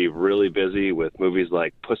going to be really busy with movies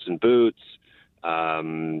like Puss in Boots,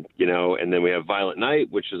 and then we have Violent Night,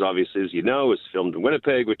 which is obviously, as you know, is filmed in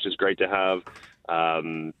Winnipeg, which is great to have.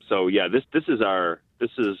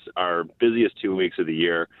 This is our busiest 2 weeks of the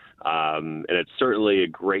year, and it's certainly a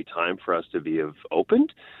great time for us to have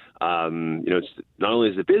opened. It's not only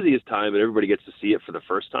is the busiest time, but everybody gets to see it for the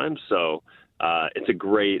first time. So it's a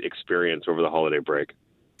great experience over the holiday break.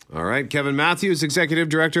 All right. Kevin Matthews, Executive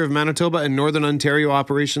Director of Manitoba and Northern Ontario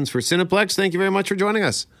Operations for Cineplex. Thank you very much for joining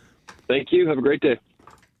us. Thank you. Have a great day.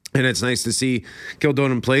 And it's nice to see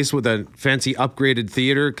Kildonan Place with a fancy upgraded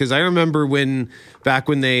theater, because I remember back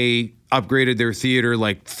when they upgraded their theater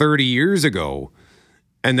like 30 years ago.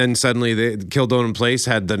 And then suddenly, Kildonan Place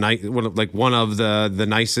had one of the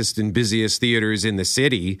nicest and busiest theaters in the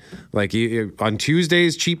city. Like on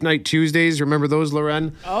Tuesdays, Cheap Night Tuesdays. Remember those,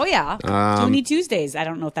 Loren? Oh yeah, Tony Tuesdays. I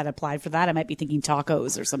don't know if that applied for that. I might be thinking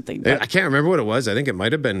tacos or something. I can't remember what it was. I think it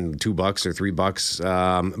might have been $2 or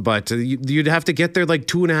 $3. But you'd have to get there like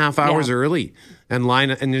 2.5 hours early and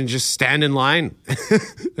line, and then just stand in line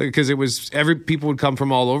because it was people would come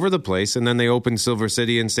from all over the place, and then they opened Silver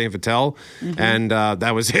City and St. Vital, and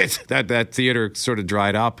that was it. That theater sort of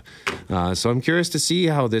dried up. So I'm curious to see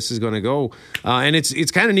how this is going to go, and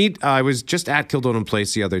it's kind of neat. I was just at Kildonan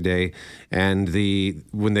Place the other day, and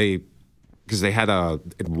because they had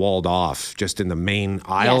it walled off just in the main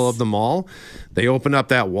aisle of the mall, they opened up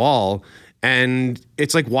that wall. And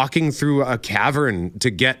it's like walking through a cavern to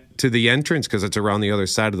get to the entrance because it's around the other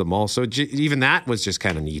side of the mall. So even that was just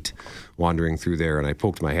kind of neat, wandering through there. And I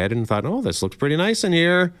poked my head and thought, oh, this looks pretty nice in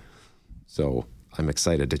here. So I'm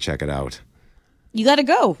excited to check it out. You got to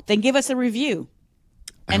go. Then give us a review.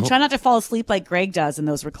 And try not to fall asleep like Greg does in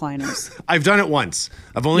those recliners. I've done it once.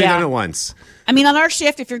 I've only done it once. I mean, on our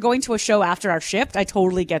shift, if you're going to a show after our shift, I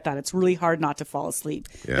totally get that. It's really hard not to fall asleep.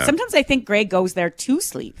 Yeah. But sometimes I think Greg goes there to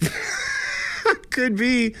sleep. Could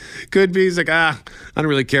be. He's like, I don't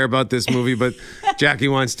really care about this movie, but Jackie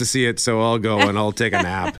wants to see it, so I'll go and I'll take a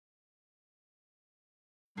nap.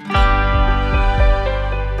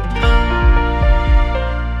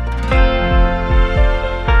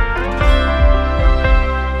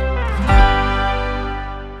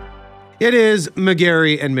 It is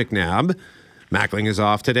McGarry and McNabb. Mackling is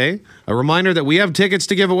off today. A reminder that we have tickets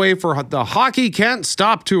to give away for the Hockey Can't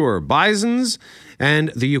Stop Tour, Bisons and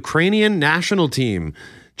the Ukrainian national team.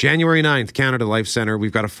 January 9th, Canada Life Center.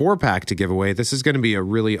 We've got a 4-pack to give away. This is going to be a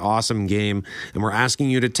really awesome game, and we're asking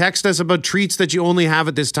you to text us about treats that you only have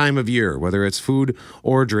at this time of year, whether it's food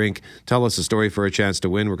or drink. Tell us a story for a chance to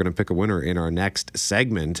win. We're going to pick a winner in our next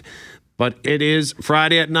segment. But it is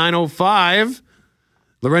Friday at 9:05.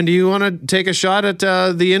 Loren, do you want to take a shot at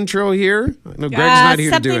the intro here? No, Greg's not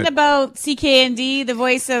here to do it. Something about CKND, the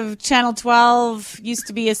voice of Channel 12, used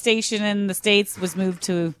to be a station in the States, was moved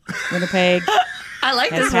to Winnipeg. I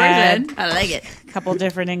like this version. I like it. A couple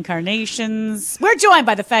different incarnations. We're joined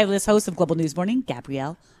by the fabulous host of Global News Morning,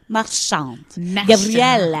 Gabrielle Marchand.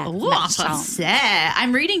 Gabrielle Marchand.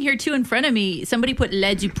 I'm reading here, too, in front of me. Somebody put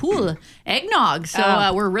lait du poule, eggnog.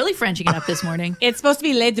 So we're really Frenching it up this morning. It's supposed to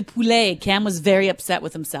be lait de poulet. Cam was very upset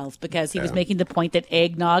with himself because he was making the point that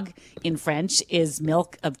eggnog in French is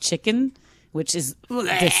milk of chicken, which is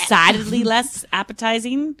decidedly less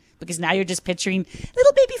appetizing. Because now you're just picturing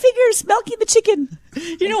little baby fingers milking the chicken.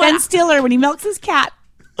 You know Ben Stiller when he milks his cat.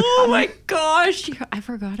 Oh my gosh. I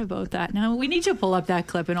forgot about that. Now we need to pull up that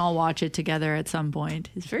clip and all watch it together at some point.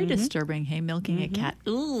 It's very disturbing. Hey, milking a cat.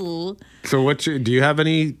 Ooh. So do you have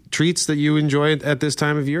any treats that you enjoy at this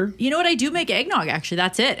time of year? You know what? I do make eggnog, actually.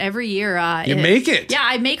 That's it. Every year. You make it? Yeah,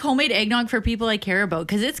 I make homemade eggnog for people I care about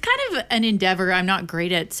because it's kind of an endeavor. I'm not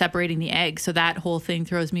great at separating the eggs, so that whole thing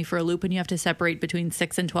throws me for a loop, and you have to separate between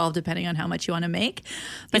 6 and 12 depending on how much you want to make.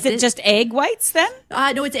 But is it just egg whites then?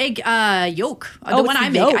 No, it's egg yolk. The one I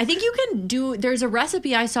make. I think you can there's a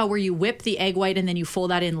recipe I saw where you whip the egg white and then you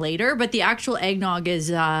fold that in later, but the actual eggnog is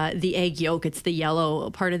the egg yolk. It's the yellow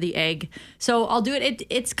part of the egg. So I'll do it.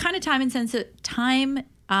 It's kind of time intensive.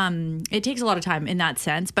 It takes a lot of time in that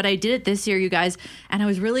sense, but I did it this year, you guys, and I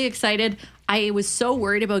was really excited. I was so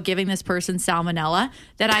worried about giving this person salmonella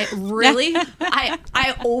that I really,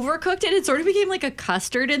 I overcooked it. It sort of became like a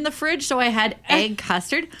custard in the fridge. So I had egg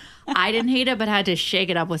custard. I didn't hate it, but had to shake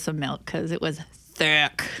it up with some milk because it was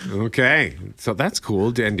thick. Okay, so that's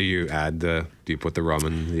cool. And do you put the rum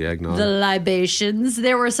in the eggnog? The libations.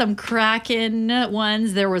 There were some Kraken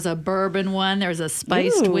ones. There was a bourbon one. There was a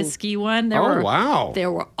spiced whiskey one. Wow.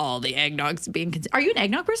 There were all the eggnogs being considered. Are you an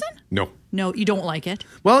eggnog person? No. No, you don't like it?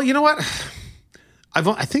 Well, you know what?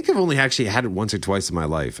 I think I've only actually had it once or twice in my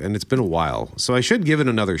life, and it's been a while. So I should give it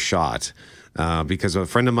another shot because a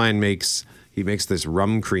friend of mine makes this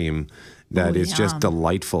rum cream that is just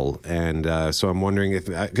delightful. And so I'm wondering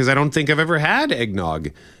because I don't think I've ever had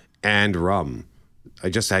eggnog and rum. I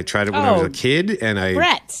tried it when I was a kid, and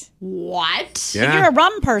Brett. What? Yeah. You're a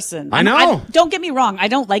rum person. I know. Don't get me wrong. I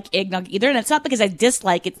don't like eggnog either. And it's not because I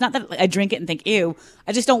dislike it. It's not that I drink it and think, ew.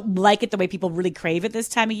 I just don't like it the way people really crave it this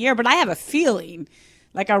time of year. But I have a feeling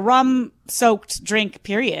like a rum-soaked drink,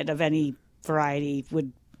 period, of any variety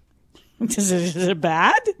would... Is it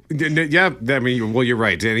bad? Yeah, I mean, well, you're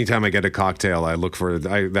right. Anytime I get a cocktail, I look for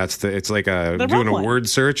it's like doing a word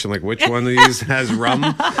search and like which one of these has rum,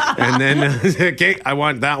 and then okay, I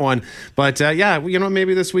want that one. But yeah,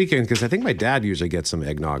 maybe this weekend because I think my dad usually gets some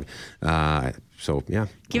eggnog. So yeah,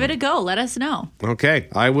 give it a go. Let us know. Okay,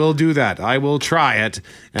 I will do that. I will try it,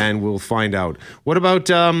 and we'll find out. What about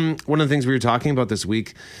one of the things we were talking about this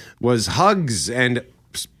week was hugs and.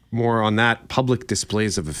 More on that, public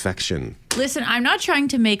displays of affection. Listen, I'm not trying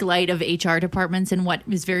to make light of HR departments and what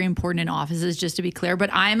is very important in offices, just to be clear, but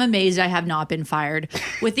I'm amazed I have not been fired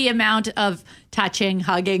with the amount of touching,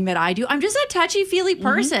 hugging that I do. I'm just a touchy-feely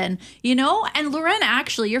person, And Loren,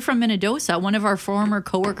 actually, you're from Minnedosa. One of our former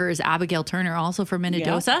coworkers, Abigail Turner, also from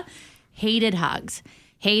Minnedosa, hated hugs.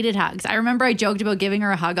 I remember I joked about giving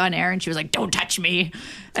her a hug on air, and she was like, "Don't touch me."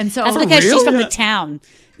 And so that's because she's from the town.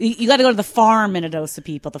 You got to go to the farm Minnedosa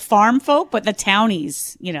people, the farm folk, but the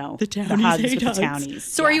townies, the hugs with the townies.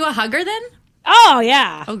 So are you a hugger then? Oh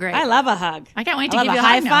yeah. Oh great. I love a hug. I can't wait to give you a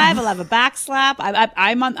high hug five. now. I love a back slap.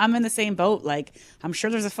 I'm in the same boat. Like I'm sure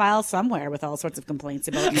there's a file somewhere with all sorts of complaints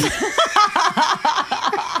about me.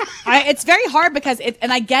 It's very hard because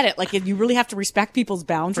and I get it. Like you really have to respect people's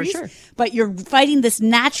boundaries. For sure. But you're fighting this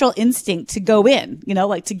natural instinct to go in.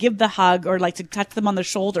 Like to give the hug or like to touch them on the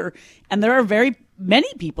shoulder. And there are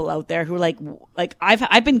many people out there who are like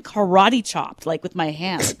I've been karate chopped like with my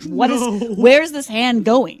hand. Where's this hand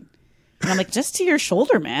going? And I'm like, just to your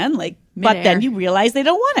shoulder, man. Like, Mid-air. But then you realize they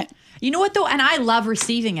don't want it. You know what, though? And I love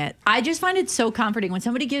receiving it. I just find it so comforting. When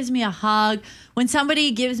somebody gives me a hug, when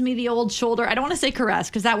somebody gives me the old shoulder, I don't want to say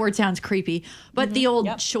caress because that word sounds creepy, but the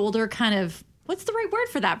old shoulder kind of, what's the right word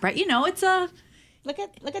for that, Brett? It's a... Like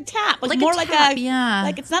a tap. Like more a like tap, a... yeah.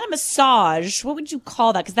 Like it's not a massage. What would you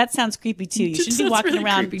call that? Because that sounds creepy, too. You shouldn't be walking really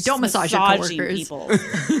around creepy. Don't massage your massaging coworkers. people.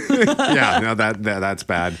 Yeah, no, that's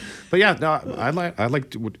bad. But yeah, no, I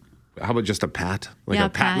like to... How about just a pat? Like a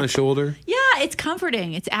pat on the shoulder? Yeah, it's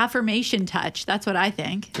comforting. It's affirmation touch. That's what I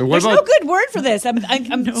think. There's no good word for this. I'm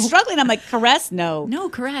struggling. I'm like, caress? No. No,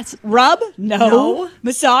 caress. Rub? No.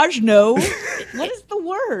 Massage? No. What is the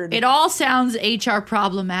word? It all sounds HR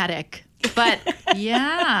problematic. But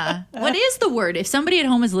yeah. What is the word? If somebody at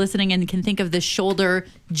home is listening and can think of the shoulder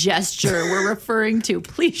gesture we're referring to,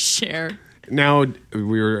 please share. Now, we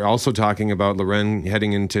were also talking about Loren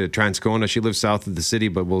heading into Transcona. She lives south of the city,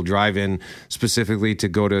 but will drive in specifically to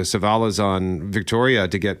go to Savala's on Victoria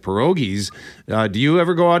to get pierogies. Do you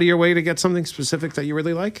ever go out of your way to get something specific that you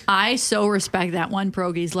really like? I so respect that one.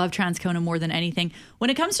 Pierogies, love Transcona more than anything. When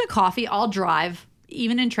it comes to coffee, I'll drive,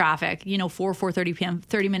 even in traffic, 4:30 p.m.,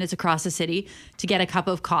 30 minutes across the city to get a cup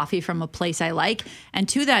of coffee from a place I like. And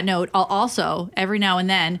to that note, I'll also, every now and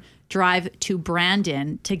then, drive to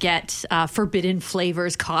Brandon to get Forbidden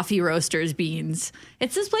Flavors Coffee Roasters beans.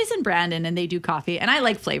 It's this place in Brandon, and they do coffee. And I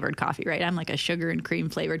like flavored coffee, right? I'm like a sugar and cream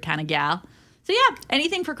flavored kind of gal. So yeah,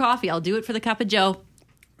 anything for coffee. I'll do it for the cup of joe.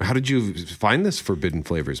 How did you find this Forbidden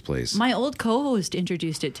Flavors place? My old co-host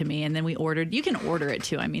introduced it to me, and then we ordered. You can order it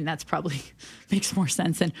too. I mean, that's probably makes more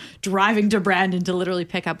sense than driving to Brandon to literally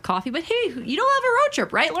pick up coffee. But hey, you don't have a road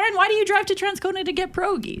trip, right, Lauren? Why do you drive to Transcona to get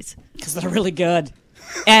pierogies? Because they're really good.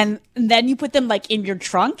 And then you put them like in your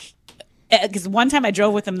trunk. Because one time I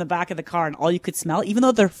drove with them in the back of the car and all you could smell, even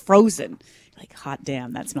though they're frozen, like, hot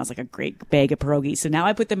damn, that smells like a great bag of pierogies. So now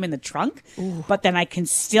I put them in the trunk, but then I can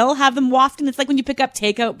still have them wafting. It's like when you pick up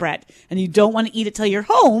takeout, Brett, and you don't want to eat it till you're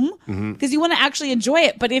home because you want to actually enjoy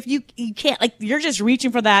it. But if you can't, like, you're just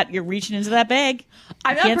reaching for that, you're reaching into that bag.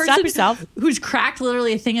 I'm you can't that stop person yourself. Who's cracked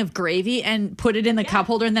literally a thing of gravy and put it in the cup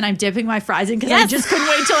holder, and then I'm dipping my fries in because I just couldn't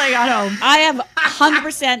wait till I got home. I have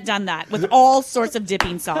 100% done that with all sorts of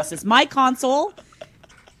dipping sauces. My console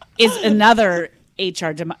is another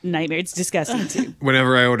HR nightmare. It's disgusting too.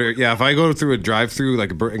 Whenever I order, if I go through a drive-through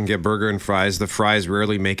and get burger and fries, the fries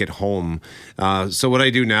rarely make it home. So what I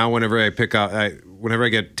do now, whenever I whenever I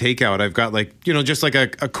get takeout, I've got just like a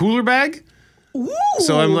cooler bag. Ooh.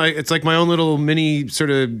 So I'm it's like my own little mini sort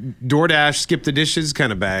of DoorDash skip the dishes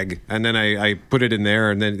kind of bag, and then I put it in there,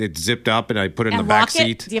 and then it's zipped up, and I put it in the back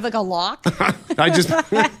seat. Do you have like a lock? I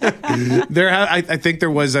think there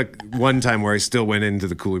was one time where I still went into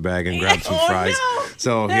the cooler bag and grabbed some fries. No.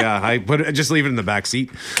 So I just leave it in the back seat.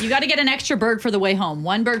 You got to get an extra bird for the way home.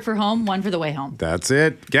 One bird for home, one for the way home. That's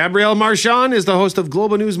it. Gabrielle Marchand is the host of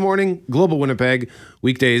Global News Morning, Global Winnipeg,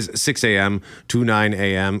 weekdays 6 a.m. to 9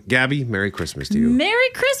 a.m. Gabby, Merry Christmas to you. Merry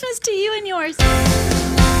Christmas to you and yours.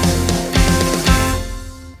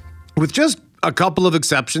 With just a couple of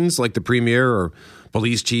exceptions, like the premier or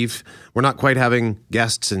police chief, we're not quite having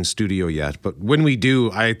guests in studio yet. But when we do,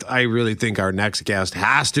 I really think our next guest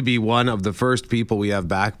has to be one of the first people we have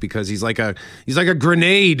back, because he's like a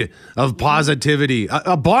grenade of positivity,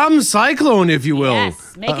 a bomb cyclone, if you will.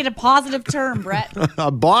 Yes, make it a positive term, Brett.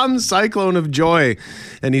 A bomb cyclone of joy.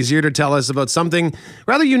 And he's here to tell us about something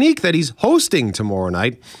rather unique that he's hosting tomorrow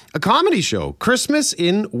night, a comedy show, Christmas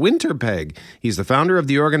in Winterpeg. He's the founder of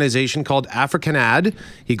the organization called Africanad.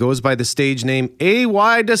 He goes by the stage name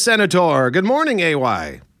AY the Senator. Good morning,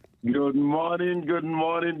 AY. Good morning, good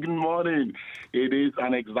morning, good morning. It is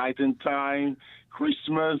an exciting time.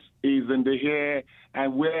 Christmas is in the air,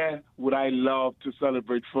 and where would I love to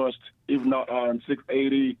celebrate first, if not on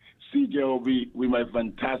 680 CJOB with my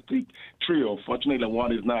fantastic trio. Fortunately,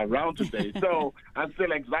 one is not around today. So I'm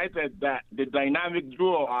still excited that the dynamic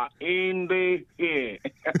duo are in the air.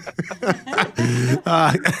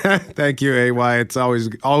 Thank you, AY. It's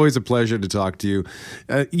always a pleasure to talk to you.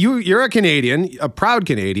 You're a Canadian, a proud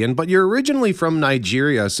Canadian, but you're originally from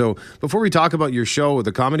Nigeria. So before we talk about your show,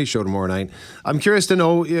 the comedy show tomorrow night, I'm curious to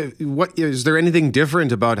know, is there anything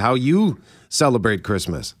different about how you celebrate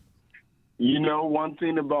Christmas? You know, one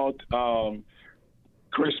thing about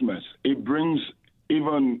Christmas, it brings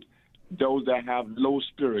even those that have low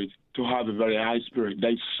spirit to have a very high spirit.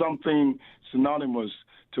 There's something synonymous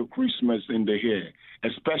to Christmas in the air,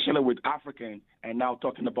 especially with African and now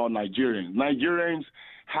talking about Nigerians. Nigerians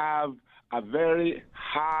have a very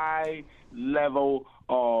high level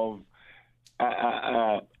of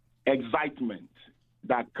excitement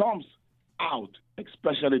that comes out,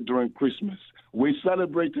 especially during Christmas. We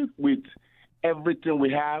celebrate it with everything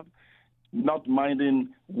we have, not minding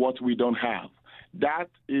what we don't have. That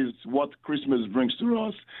is what Christmas brings to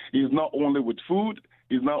us. It's not only with food,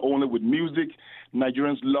 it's not only with music.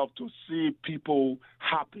 Nigerians love to see people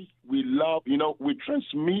happy. We love, we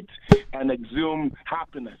transmit and exhume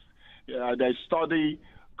happiness. The study,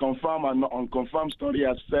 confirmed and unconfirmed study,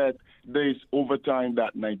 has said there's over time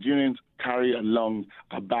that Nigerians carry along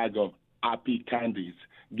a bag of happy candies,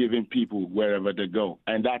 giving people wherever they go.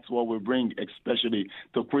 And that's what we bring, especially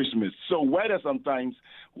to Christmas. So weather sometimes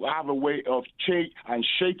will have a way of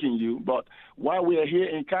shaking you, but while we are here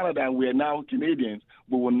in Canada and we are now Canadians,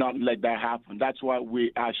 we will not let that happen. That's why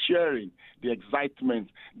we are sharing the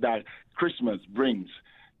excitement that Christmas brings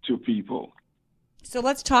to people. So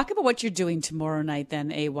let's talk about what you're doing tomorrow night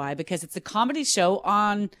then, AY, because it's a comedy show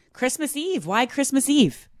on Christmas Eve. Why Christmas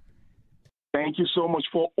Eve? Thank you so much.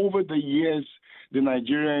 For over the years, the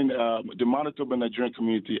Manitoba Nigerian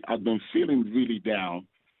community has been feeling really down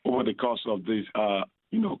over the course of this,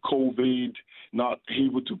 COVID, not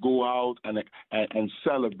able to go out and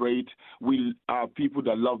celebrate. We are people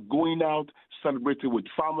that love going out, celebrating with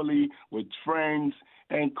family, with friends,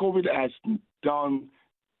 and COVID has done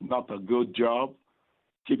not a good job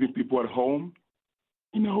keeping people at home.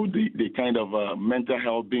 The kind of mental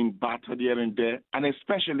health being battered here and there, and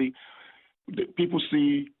especially people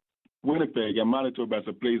see Winnipeg and Manitoba as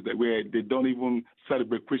a place where they don't even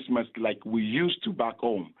celebrate Christmas like we used to back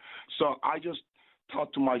home. So I just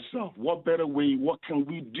thought to myself, what better way, what can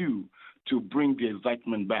we do to bring the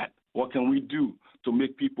excitement back? What can we do to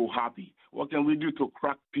make people happy? What can we do to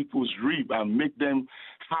crack people's rib and make them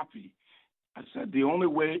happy? I said the only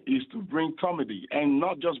way is to bring comedy, and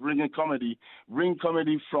not just bring comedy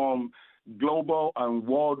from global and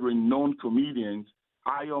world-renowned comedians.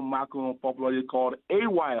 Ayo Mako, popularly called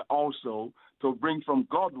AY, also to bring from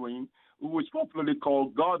Godwin, who is popularly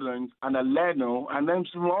called Godwin, and Aleno, and MC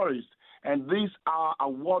Morris. And these are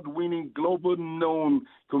award-winning, global-known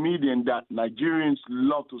comedians that Nigerians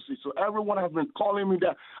love to see. So everyone has been calling me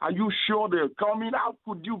that, are you sure they're coming? How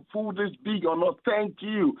could you pull this big or not? Thank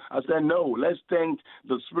you. I said, no, let's thank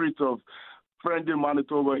the spirit of friendly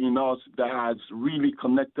Manitoba in us that has really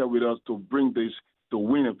connected with us to bring this to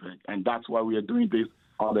Winnipeg. And that's why we are doing this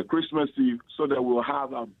on the Christmas Eve so that we'll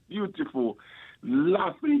have a beautiful,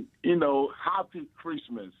 laughing, happy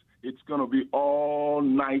Christmas. It's going to be all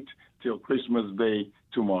night till Christmas Day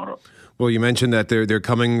tomorrow. Well, you mentioned that they're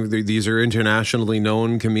coming. These are internationally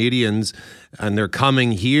known comedians, and they're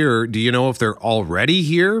coming here. Do you know if they're already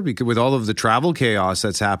here? Because with all of the travel chaos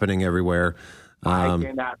that's happening everywhere, I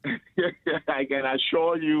can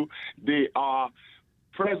assure you they are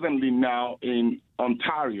presently now in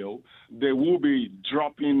Ontario. They will be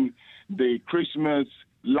dropping the Christmas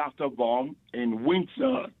laughter bomb in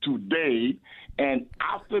Windsor today, and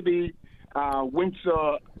after the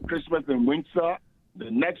Windsor Christmas in Windsor, the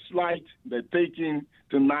next flight they're taking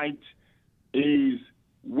tonight is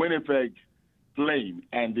Winnipeg plane,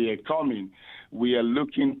 and they are coming. We are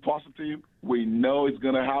looking positive. We know it's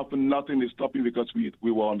going to happen. Nothing is stopping because we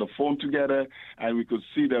were on the phone together and we could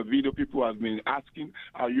see the video. People have been asking,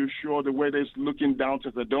 are you sure the weather is looking down?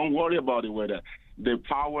 I said, don't worry about the weather. The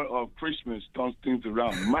power of Christmas turns things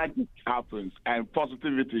around. Magic happens, and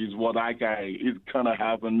positivity is what I carry. It's going to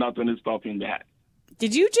happen. Nothing is stopping that.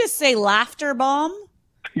 Did you just say laughter bomb?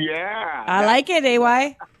 Yeah. I like it,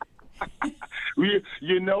 AY.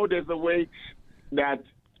 There's a way that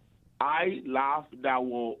I laugh that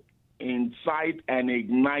will incite and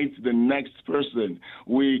ignite the next person.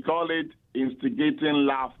 We call it instigating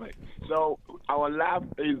laughter. So our laugh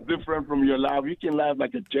is different from your laugh. You can laugh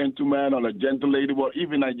like a gentleman or a gentle lady, but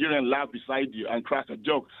even a Nigerian laugh beside you and crack a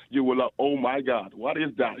joke, you will like, oh my God, what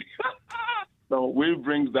is that? So we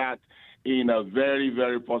bring that in a very,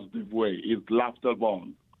 very positive way. It's laughter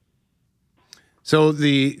bomb. So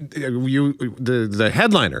the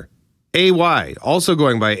headliner, AY, also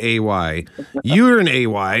going by AY. You're an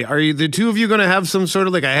AY. Are you the two of you going to have some sort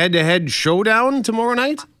of like a head-to-head showdown tomorrow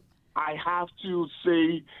night? I have to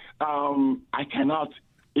say I cannot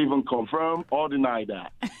even confirm or deny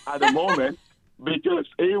that at the moment because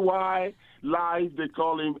AY live, they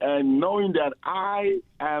call him, and knowing that I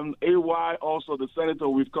am AY, also the senator,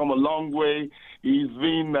 we've come a long way. He's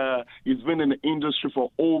been in the industry for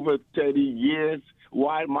over 30 years.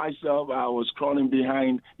 While myself, I was crawling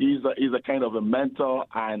behind. He's a kind of a mentor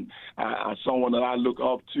and someone that I look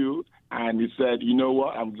up to. And he said, you know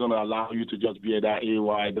what, I'm going to allow you to just be that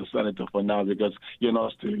AY, the senator, for now because you're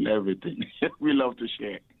not stealing everything. We love to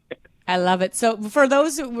share. I love it. So for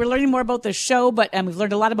those who we're learning more about the show, and we've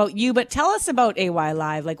learned a lot about you, but tell us about AY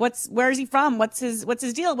Live. Like, where is he from? What's his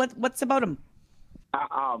deal? What's about him?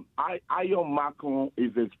 Ayo Makun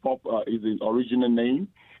is his original name,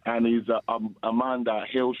 and he's a man that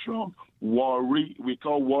hails from Warri. We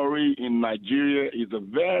call Warri in Nigeria. Is a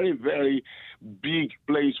very, very big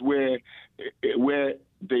place where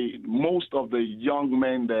most of the young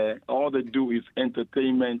men there, all they do is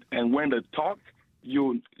entertainment, and when they talk,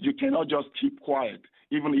 you cannot just keep quiet.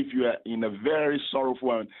 Even if you are in a very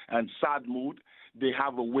sorrowful and sad mood, they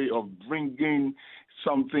have a way of bringing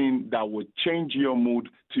something that will change your mood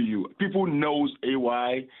to you. People knows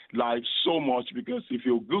AY Live so much because if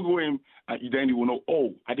you Google him, then you will know,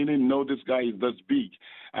 oh, I didn't know this guy is this big.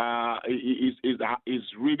 He's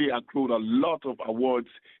really accrued a lot of awards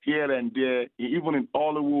here and there, even in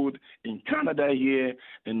Hollywood, in Canada here,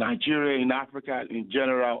 in Nigeria, in Africa in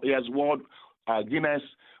general. He has won Guinness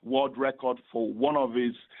World Record for one of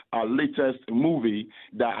his latest movie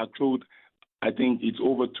that accrued, I think it's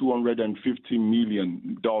over $250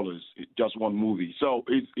 million, just one movie. So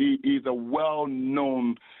he's a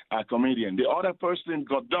well-known comedian. The other person,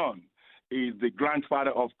 Gordon, is the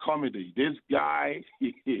grandfather of comedy. This guy,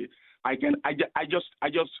 I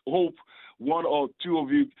just hope one or two of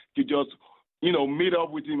you could just meet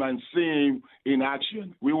up with him and see him in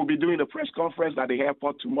action. We will be doing the press conference at the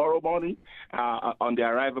airport tomorrow morning on the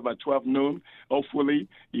arrival by 12 noon. Hopefully,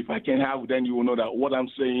 if I can have, then you will know that what I'm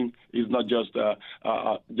saying is not just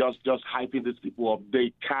hyping these people up.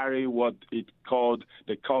 They carry what it called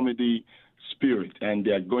the comedy spirit, and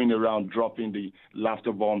they are going around dropping the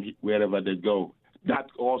laughter bomb wherever they go.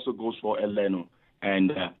 That also goes for Eleno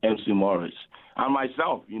and MC Morris. And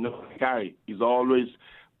myself, Carrie is always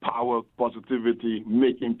power, positivity,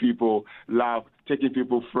 making people laugh, taking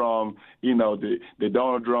people from, the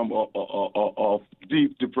downturn of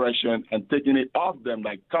deep depression and taking it off them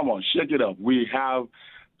like, come on, shake it up. We have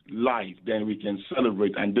life, then we can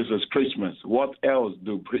celebrate. And this is Christmas. What else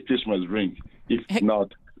do Christmas bring if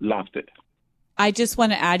not laughter? I just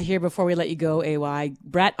want to add here before we let you go, AY.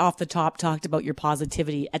 Brett off the top talked about your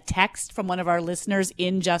positivity. A text from one of our listeners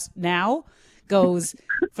in just now goes,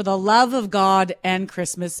 for the love of God and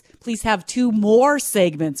Christmas, please have 2 more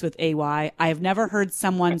segments with AY. I have never heard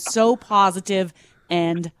someone so positive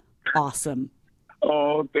and awesome.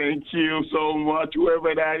 Oh, thank you so much,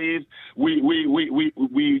 whoever that is.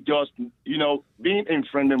 We just, being in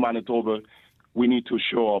friendly Manitoba, we need to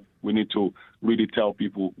show up. We need to really tell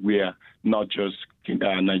people we are not just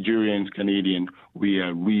Nigerians, Canadian. We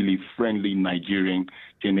are really friendly Nigerian,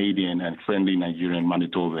 Canadian, and friendly Nigerian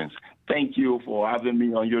Manitobans. Thank you for having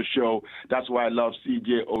me on your show. That's why I love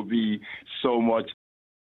CJOB so much.